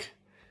walk.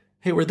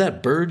 Hey, where'd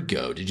that bird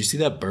go? Did you see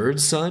that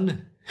bird,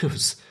 son? It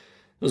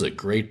was a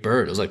great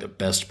bird. It was like the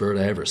best bird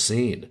I ever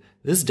seen."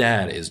 This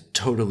dad is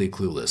totally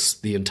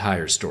clueless the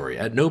entire story.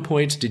 At no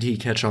point did he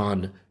catch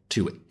on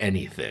to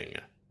anything.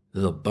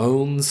 The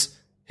bones,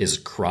 his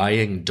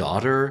crying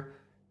daughter,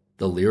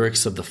 the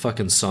lyrics of the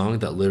fucking song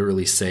that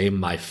literally say,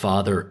 "My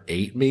father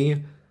ate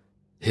me,"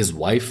 his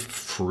wife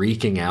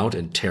freaking out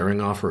and tearing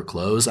off her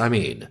clothes. I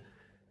mean,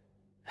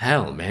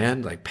 hell,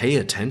 man, like, pay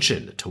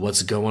attention to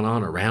what's going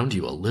on around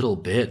you a little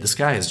bit. This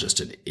guy is just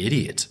an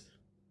idiot.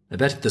 I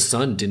bet the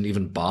son didn't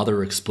even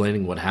bother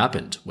explaining what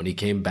happened when he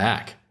came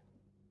back.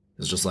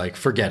 It's just like,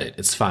 forget it,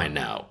 it's fine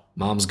now.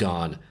 Mom's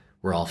gone,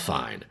 we're all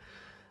fine.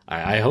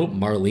 I hope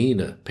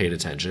Marlene paid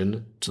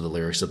attention to the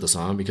lyrics of the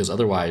song, because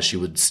otherwise she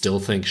would still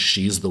think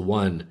she's the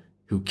one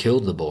who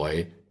killed the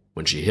boy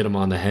when she hit him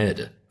on the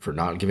head for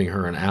not giving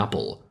her an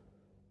apple.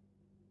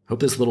 Hope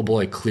this little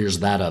boy clears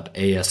that up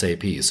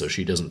ASAP so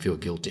she doesn't feel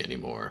guilty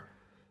anymore.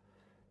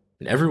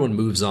 And everyone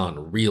moves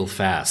on real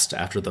fast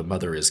after the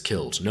mother is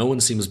killed. No one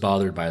seems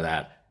bothered by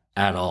that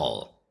at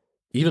all.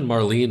 Even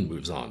Marlene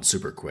moves on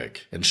super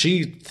quick, and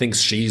she thinks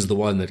she's the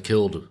one that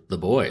killed the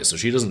boy, so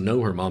she doesn't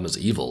know her mom is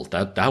evil.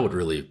 That would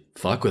really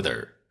fuck with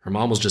her. Her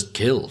mom was just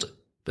killed.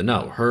 But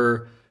no,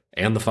 her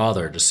and the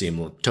father just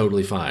seem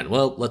totally fine.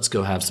 Well, let's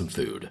go have some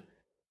food.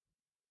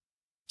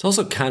 It's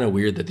also kind of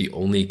weird that the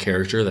only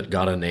character that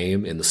got a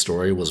name in the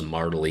story was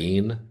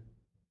Marlene.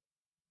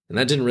 And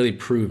that didn't really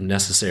prove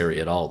necessary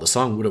at all. The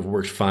song would have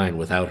worked fine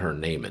without her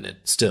name in it.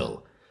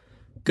 Still,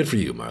 good for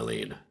you,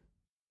 Marlene.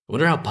 I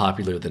wonder how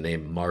popular the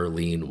name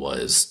Marlene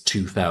was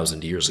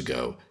 2,000 years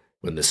ago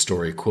when this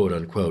story,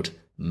 quote-unquote,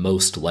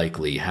 most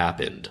likely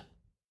happened.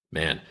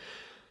 Man,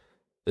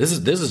 this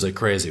is a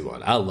crazy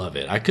one. I love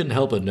it. I couldn't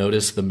help but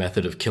notice the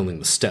method of killing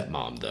the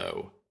stepmom,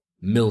 though.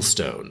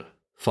 Millstone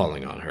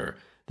falling on her.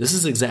 This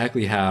is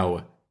exactly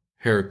how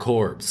Herr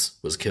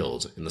Korbs was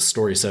killed in the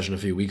story session a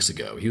few weeks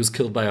ago. He was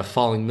killed by a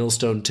falling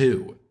millstone,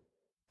 too.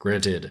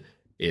 Granted,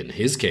 in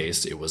his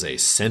case, it was a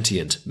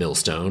sentient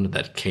millstone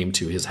that came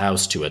to his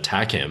house to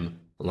attack him,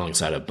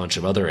 alongside a bunch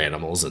of other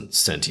animals and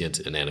sentient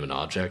inanimate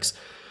objects.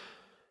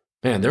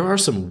 Man, there are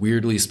some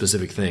weirdly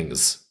specific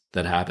things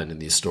that happen in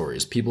these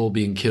stories. People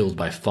being killed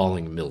by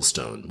falling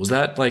millstone. Was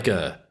that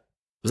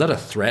a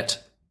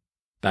threat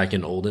back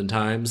in olden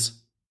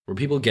times? Were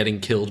people getting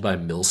killed by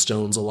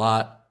millstones a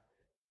lot?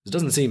 It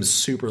doesn't seem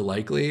super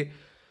likely,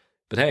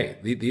 but hey,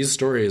 these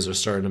stories are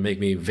starting to make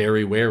me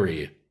very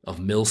wary of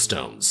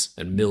millstones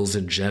and mills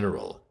in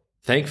general.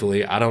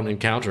 Thankfully, I don't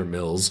encounter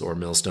mills or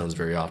millstones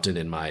very often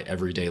in my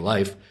everyday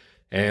life,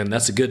 and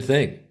that's a good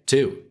thing,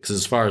 too, because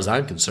as far as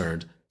I'm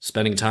concerned,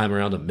 spending time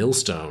around a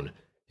millstone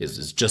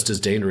is just as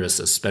dangerous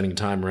as spending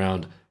time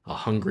around a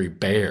hungry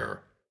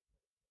bear.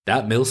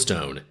 That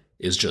millstone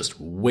is just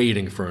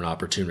waiting for an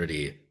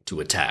opportunity to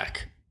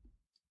attack.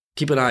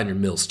 Keep an eye on your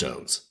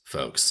millstones,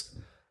 folks.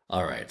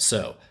 All right,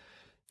 so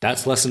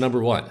that's lesson number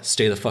 1.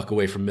 Stay the fuck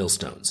away from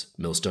millstones.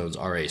 Millstones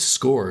are a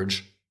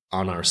scourge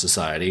on our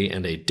society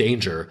and a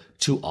danger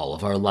to all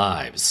of our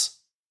lives.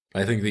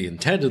 I think the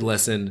intended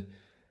lesson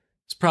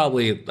is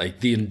probably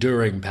like the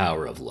enduring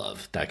power of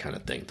love, that kind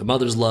of thing. The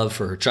mother's love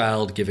for her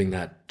child, giving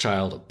that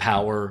child a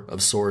power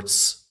of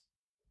sorts.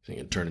 He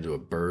can turn into a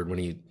bird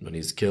when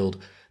he's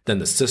killed. Then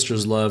the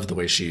sister's love, the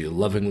way she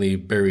lovingly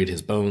buried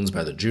his bones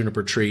by the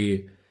Juniper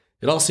Tree.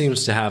 It all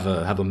seems to have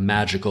a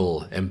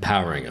magical,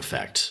 empowering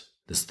effect,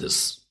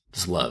 this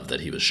love that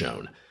he was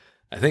shown.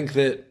 I think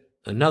that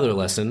another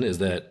lesson is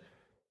that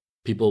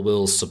people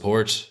will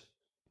support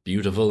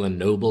beautiful and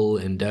noble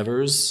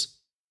endeavors,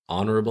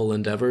 honorable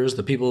endeavors,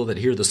 the people that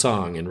hear the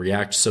song and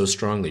react so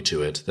strongly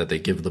to it that they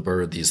give the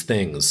bird these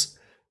things,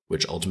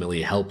 which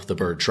ultimately help the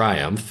bird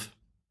triumph.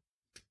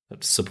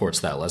 That supports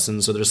that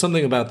lesson. So there's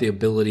something about the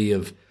ability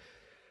of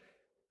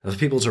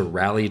people to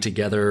rally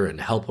together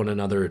and help one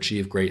another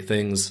achieve great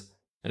things.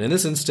 And in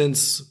this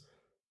instance,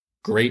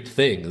 great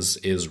things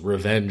is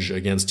revenge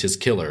against his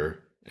killer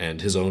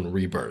and his own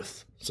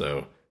rebirth.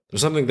 So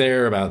there's something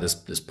there about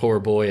this poor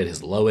boy at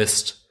his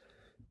lowest.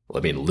 Well,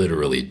 I mean,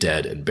 literally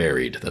dead and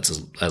buried.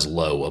 That's as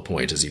low a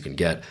point as you can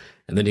get.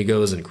 And then he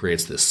goes and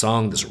creates this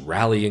song, this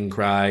rallying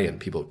cry, and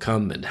people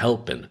come and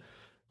help. And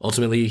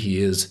ultimately,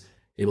 he is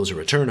able to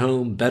return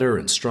home better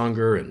and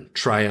stronger and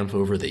triumph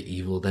over the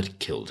evil that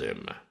killed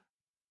him.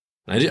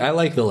 I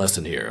like the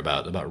lesson here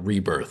about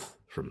rebirth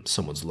from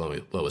someone's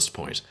lowest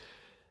point.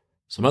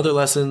 Some other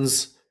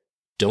lessons: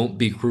 don't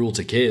be cruel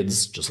to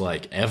kids, just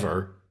like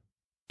ever.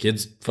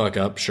 Kids fuck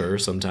up, sure,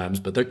 sometimes,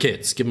 but they're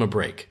kids. Give them a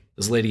break.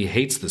 This lady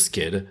hates this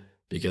kid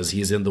because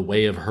he's in the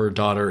way of her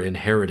daughter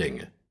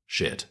inheriting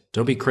shit.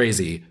 Don't be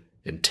crazy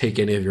and take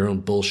any of your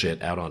own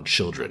bullshit out on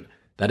children.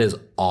 That is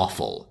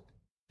awful.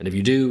 And if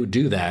you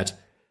do that,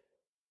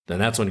 then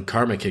that's when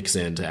karma kicks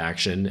into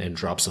action and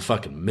drops a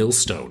fucking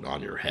millstone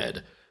on your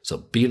head. So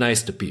be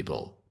nice to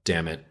people,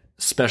 damn it.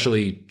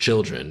 Especially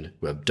children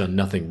who have done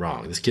nothing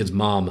wrong. This kid's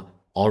mom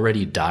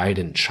already died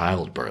in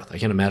childbirth. I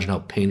can't imagine how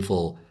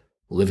painful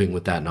living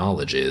with that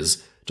knowledge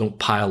is. Don't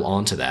pile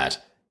onto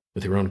that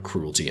with your own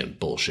cruelty and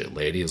bullshit,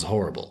 lady. It's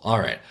horrible. All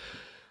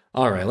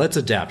right, let's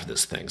adapt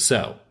this thing.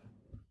 So,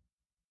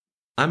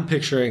 I'm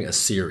picturing a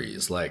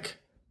series like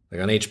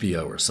on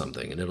HBO or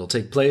something, and it'll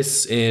take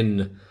place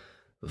in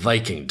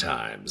Viking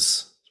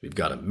times. We've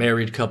got a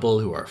married couple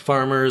who are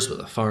farmers with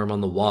a farm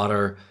on the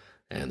water,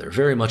 and they're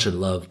very much in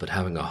love but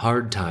having a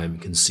hard time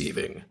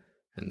conceiving.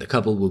 And the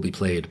couple will be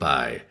played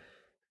by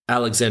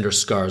Alexander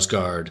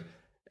Skarsgård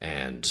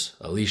and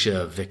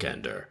Alicia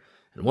Vikander.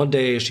 And one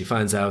day she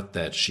finds out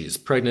that she's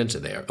pregnant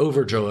and they are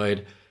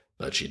overjoyed,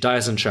 but she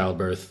dies in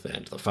childbirth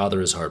and the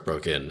father is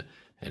heartbroken,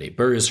 and he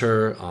buries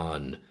her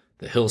on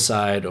the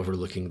hillside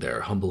overlooking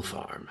their humble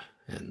farm.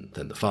 And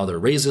then the father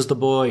raises the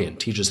boy and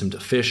teaches him to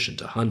fish and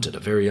to hunt at a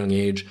very young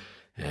age.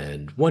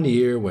 And one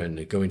year,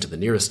 when going to the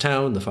nearest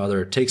town, the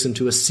father takes him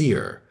to a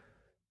seer,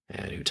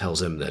 and who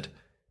tells him that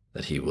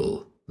he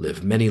will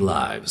live many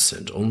lives,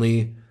 and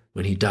only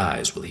when he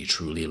dies will he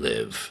truly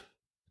live.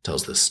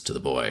 Tells this to the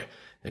boy,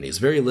 and he's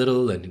very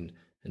little and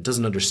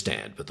doesn't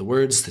understand, but the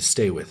words, they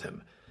stay with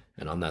him.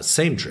 And on that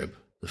same trip,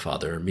 the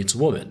father meets a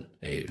woman,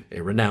 a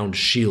renowned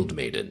shield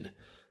maiden,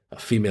 a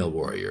female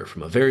warrior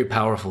from a very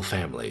powerful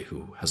family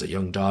who has a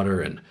young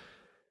daughter,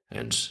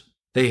 and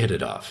they hit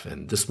it off.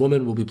 And this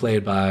woman will be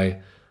played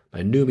by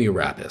Noomi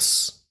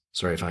Rapace.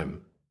 Sorry if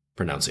I'm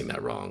pronouncing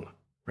that wrong.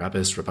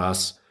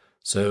 Rapace.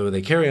 So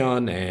they carry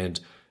on, and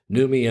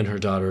Noomi and her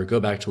daughter go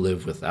back to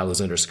live with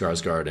Alexander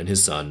Skarsgård and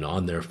his son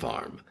on their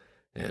farm.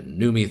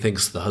 And Noomi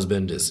thinks the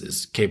husband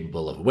is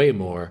capable of way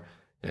more,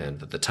 and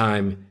that the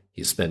time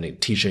he's spending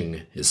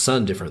teaching his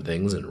son different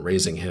things and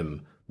raising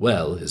him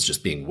well is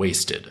just being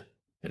wasted.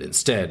 And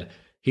instead,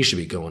 he should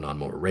be going on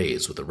more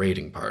raids with the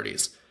raiding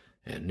parties.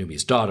 And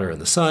Noomi's daughter and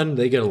the son,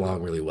 they get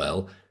along really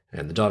well,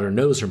 and the daughter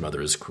knows her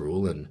mother is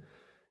cruel, and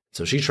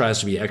so she tries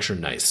to be extra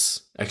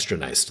nice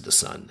to the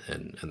son,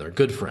 and they're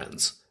good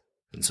friends.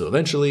 And so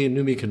eventually,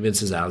 Noomi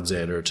convinces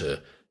Alexander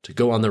to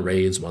go on the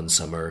raids one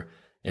summer,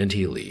 and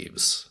he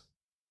leaves.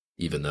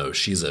 Even though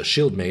she's a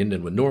shield maiden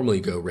and would normally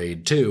go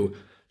raid too,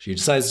 she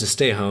decides to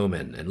stay home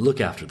and look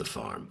after the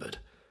farm,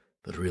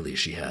 but really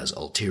she has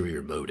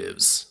ulterior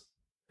motives.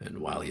 And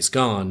while he's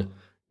gone,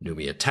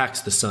 Noomi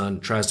attacks the son,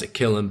 tries to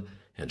kill him,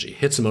 and she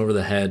hits him over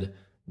the head,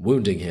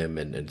 wounding him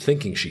and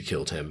thinking she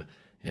killed him,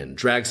 and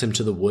drags him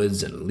to the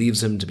woods and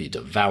leaves him to be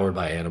devoured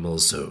by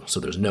animals, so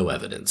there's no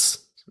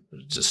evidence.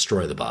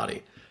 Destroy the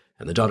body.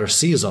 And the daughter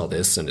sees all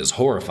this and is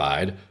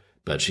horrified,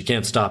 but she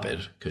can't stop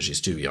it because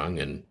she's too young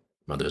and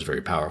mother is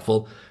very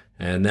powerful,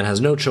 and then has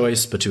no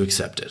choice but to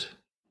accept it.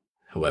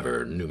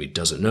 However, Numi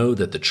doesn't know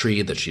that the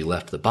tree that she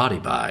left the body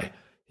by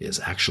is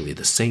actually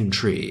the same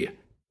tree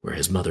where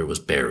his mother was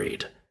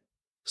buried.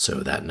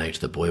 So that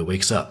night the boy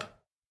wakes up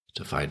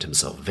to find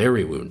himself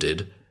very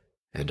wounded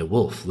and a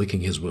wolf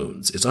licking his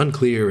wounds. It's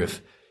unclear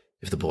if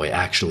the boy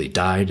actually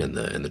died and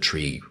the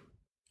tree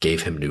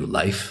gave him new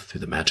life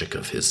through the magic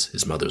of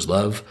his mother's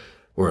love,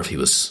 or if he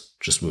was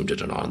just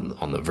wounded and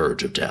on the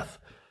verge of death.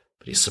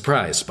 But he's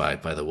surprised by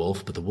the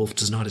wolf, but the wolf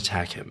does not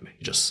attack him.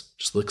 He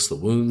just licks the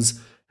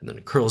wounds and then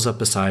curls up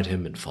beside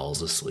him and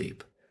falls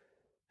asleep.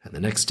 And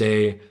the next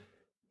day,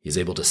 he's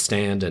able to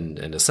stand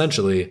and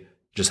essentially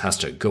just has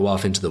to go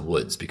off into the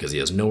woods because he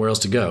has nowhere else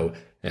to go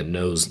and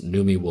knows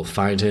Numi will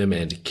find him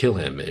and kill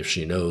him if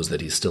she knows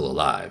that he's still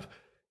alive.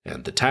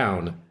 And the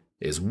town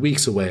is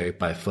weeks away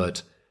by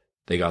foot.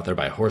 They got there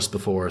by horse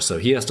before, so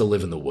he has to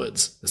live in the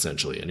woods,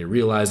 essentially. And he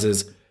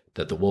realizes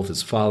that the wolf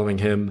is following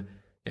him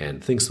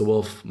and thinks the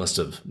wolf must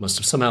have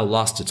somehow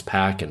lost its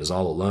pack and is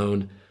all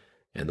alone.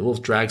 And the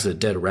wolf drags a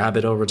dead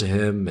rabbit over to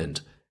him, and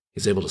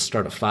he's able to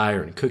start a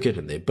fire and cook it,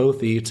 and they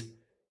both eat.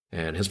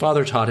 And his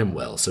father taught him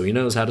well, so he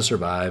knows how to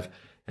survive,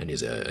 and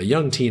he's a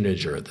young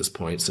teenager at this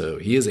point, so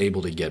he is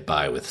able to get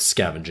by with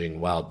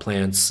scavenging wild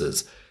plants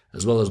as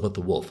well as what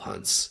the wolf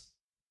hunts.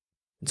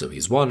 And so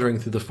he's wandering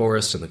through the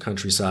forest and the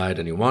countryside,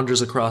 and he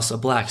wanders across a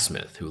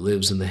blacksmith who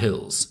lives in the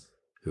hills,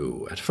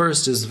 who at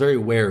first is very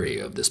wary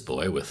of this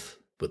boy with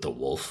the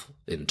wolf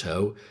in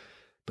tow.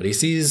 But he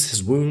sees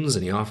his wounds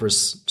and he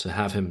offers to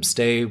have him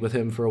stay with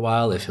him for a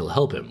while if he'll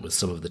help him with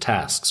some of the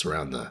tasks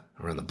around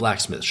the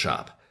blacksmith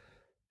shop.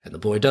 And the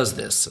boy does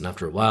this, and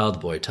after a while the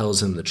boy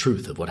tells him the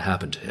truth of what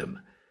happened to him.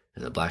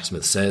 And the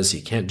blacksmith says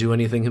he can't do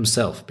anything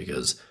himself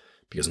because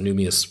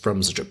Numi is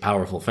from such a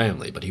powerful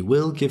family, but he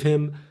will give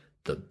him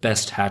the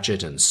best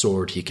hatchet and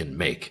sword he can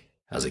make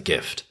as a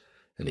gift.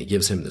 And he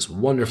gives him this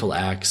wonderful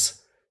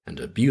axe and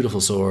a beautiful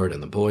sword,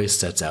 and the boy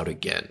sets out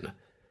again.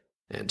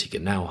 And he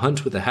can now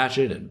hunt with the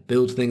hatchet and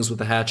build things with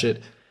the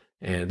hatchet.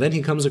 And then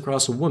he comes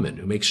across a woman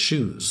who makes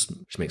shoes.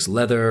 She makes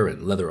leather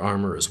and leather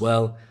armor as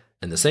well.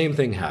 And the same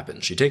thing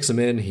happens. She takes him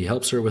in, he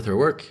helps her with her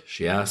work,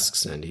 she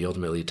asks, and he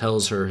ultimately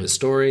tells her his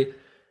story.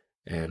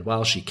 And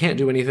while she can't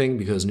do anything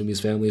because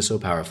Numi's family is so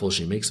powerful,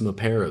 she makes him a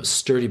pair of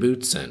sturdy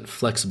boots and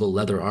flexible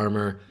leather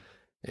armor.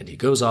 And he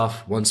goes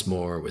off once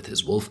more with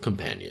his wolf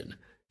companion.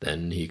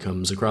 Then he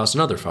comes across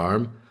another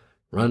farm,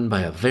 run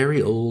by a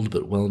very old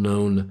but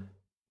well-known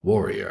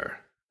warrior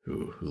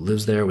who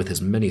lives there with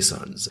his many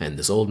sons. And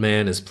this old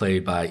man is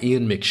played by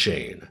Ian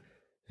McShane.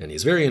 And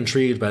he's very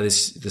intrigued by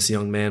this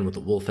young man with the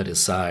wolf at his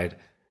side,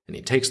 and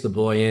he takes the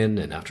boy in,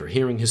 and after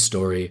hearing his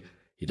story,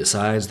 he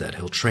decides that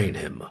he'll train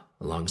him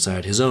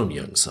alongside his own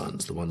young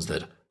sons, the ones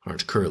that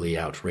aren't currently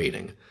out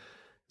raiding.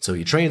 So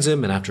he trains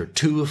him, and after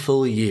 2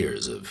 full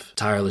years of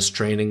tireless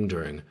training,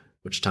 during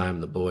which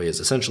time the boy is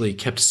essentially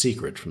kept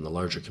secret from the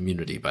larger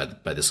community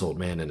by this old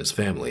man and his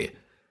family,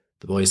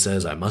 the boy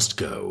says, "I must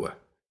go."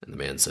 And the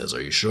man says,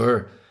 "Are you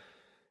sure?"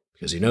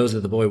 Because he knows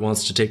that the boy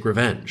wants to take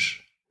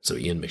revenge. So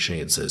Ian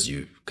McShane says,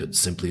 "You could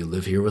simply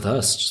live here with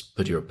us, just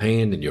put your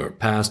pain and your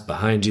past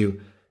behind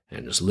you,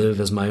 and just live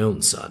as my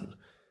own son."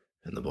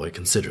 And the boy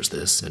considers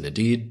this, and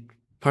indeed,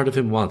 part of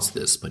him wants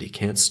this, but he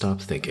can't stop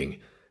thinking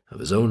of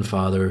his own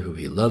father, who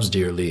he loves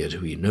dearly and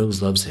who he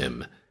knows loves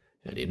him.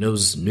 And he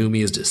knows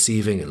Numi is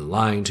deceiving and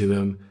lying to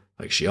him,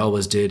 like she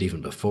always did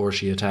even before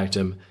she attacked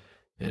him.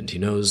 And he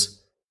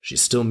knows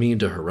she's still mean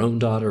to her own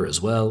daughter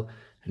as well,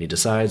 and he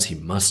decides he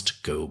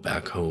must go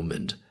back home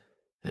and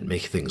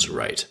make things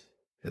right.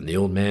 And the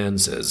old man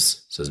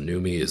says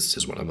Numi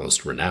is one of the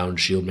most renowned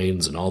shield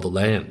maidens in all the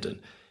land, and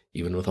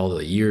even with all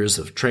the years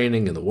of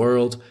training in the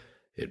world,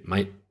 it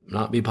might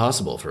not be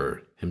possible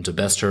for him to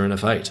best her in a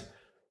fight.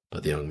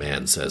 But the young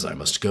man says, "I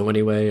must go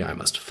anyway, I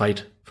must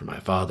fight for my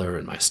father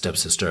and my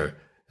stepsister,"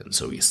 and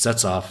so he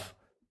sets off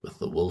with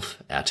the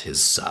wolf at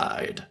his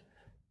side.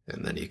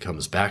 And then he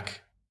comes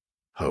back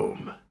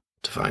home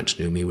to find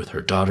Numi with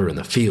her daughter in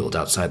the field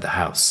outside the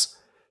house.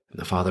 And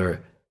the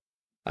father,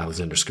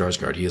 Alexander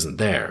Skarsgård, he isn't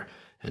there.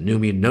 And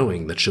Numi,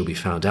 knowing that she'll be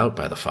found out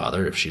by the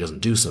father if she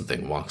doesn't do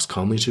something, walks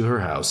calmly to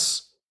her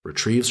house,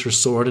 retrieves her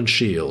sword and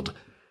shield,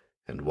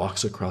 and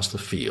walks across the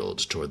field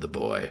toward the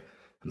boy.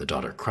 And the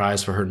daughter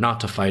cries for her not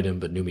to fight him,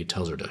 but Numi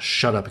tells her to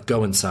shut up,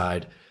 go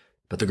inside.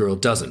 But the girl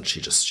doesn't.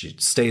 She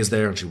stays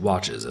there and she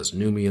watches as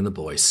Numi and the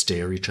boy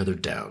stare each other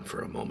down for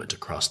a moment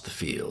across the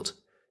field.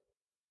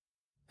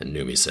 And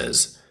Numi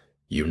says,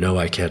 "You know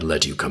I can't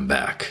let you come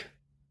back."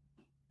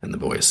 And the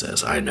boy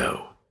says, "I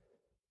know."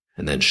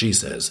 And then she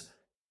says,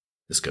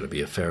 "Is this going to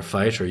be a fair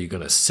fight, or are you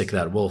going to sick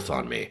that wolf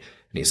on me?"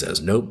 And he says,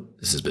 "Nope,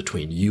 this is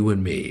between you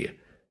and me."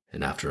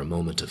 And after a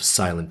moment of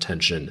silent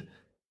tension,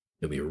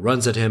 Numi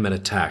runs at him and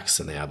attacks,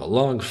 and they have a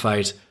long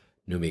fight.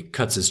 Numi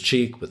cuts his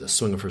cheek with a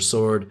swing of her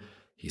sword.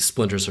 He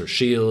splinters her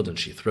shield, and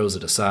she throws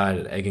it aside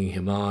and egging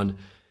him on.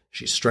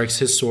 She strikes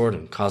his sword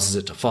and causes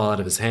it to fall out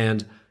of his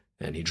hand,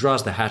 and he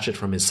draws the hatchet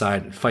from his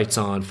side and fights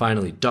on,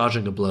 finally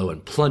dodging a blow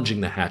and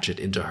plunging the hatchet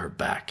into her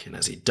back. And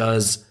as he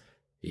does,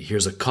 he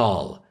hears a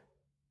call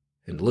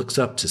and looks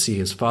up to see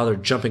his father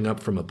jumping up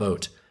from a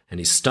boat, and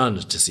he's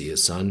stunned to see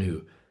his son,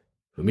 who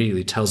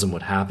immediately tells him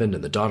what happened,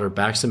 and the daughter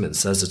backs him and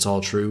says it's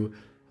all true.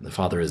 And the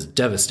father is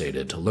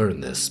devastated to learn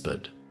this,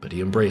 but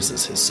he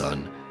embraces his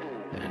son.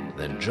 And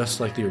then, just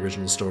like the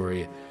original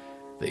story,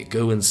 they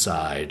go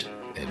inside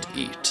and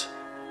eat.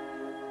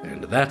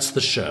 And that's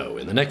the show.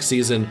 In the next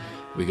season,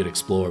 we could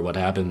explore what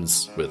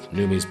happens with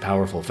Numi's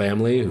powerful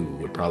family, who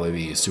would probably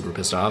be super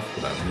pissed off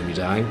about Numi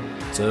dying.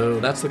 So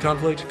that's the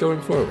conflict going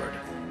forward.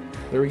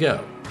 There we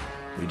go.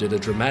 We did a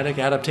dramatic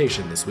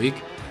adaptation this week.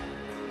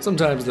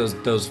 Sometimes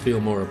those feel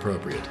more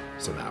appropriate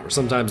somehow, or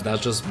sometimes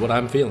that's just what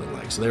I'm feeling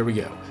like. So there we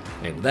go.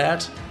 And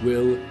that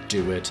will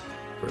do it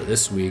for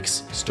this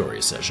week's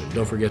story session.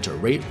 Don't forget to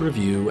rate,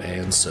 review,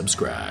 and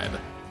subscribe.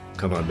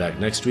 Come on back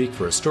next week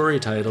for a story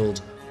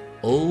titled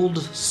Old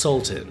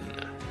Sultan.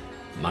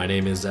 My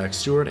name is Zach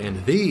Stewart,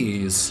 and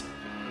these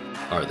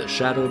are the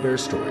ShadowBear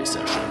Story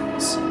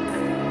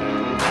Sessions.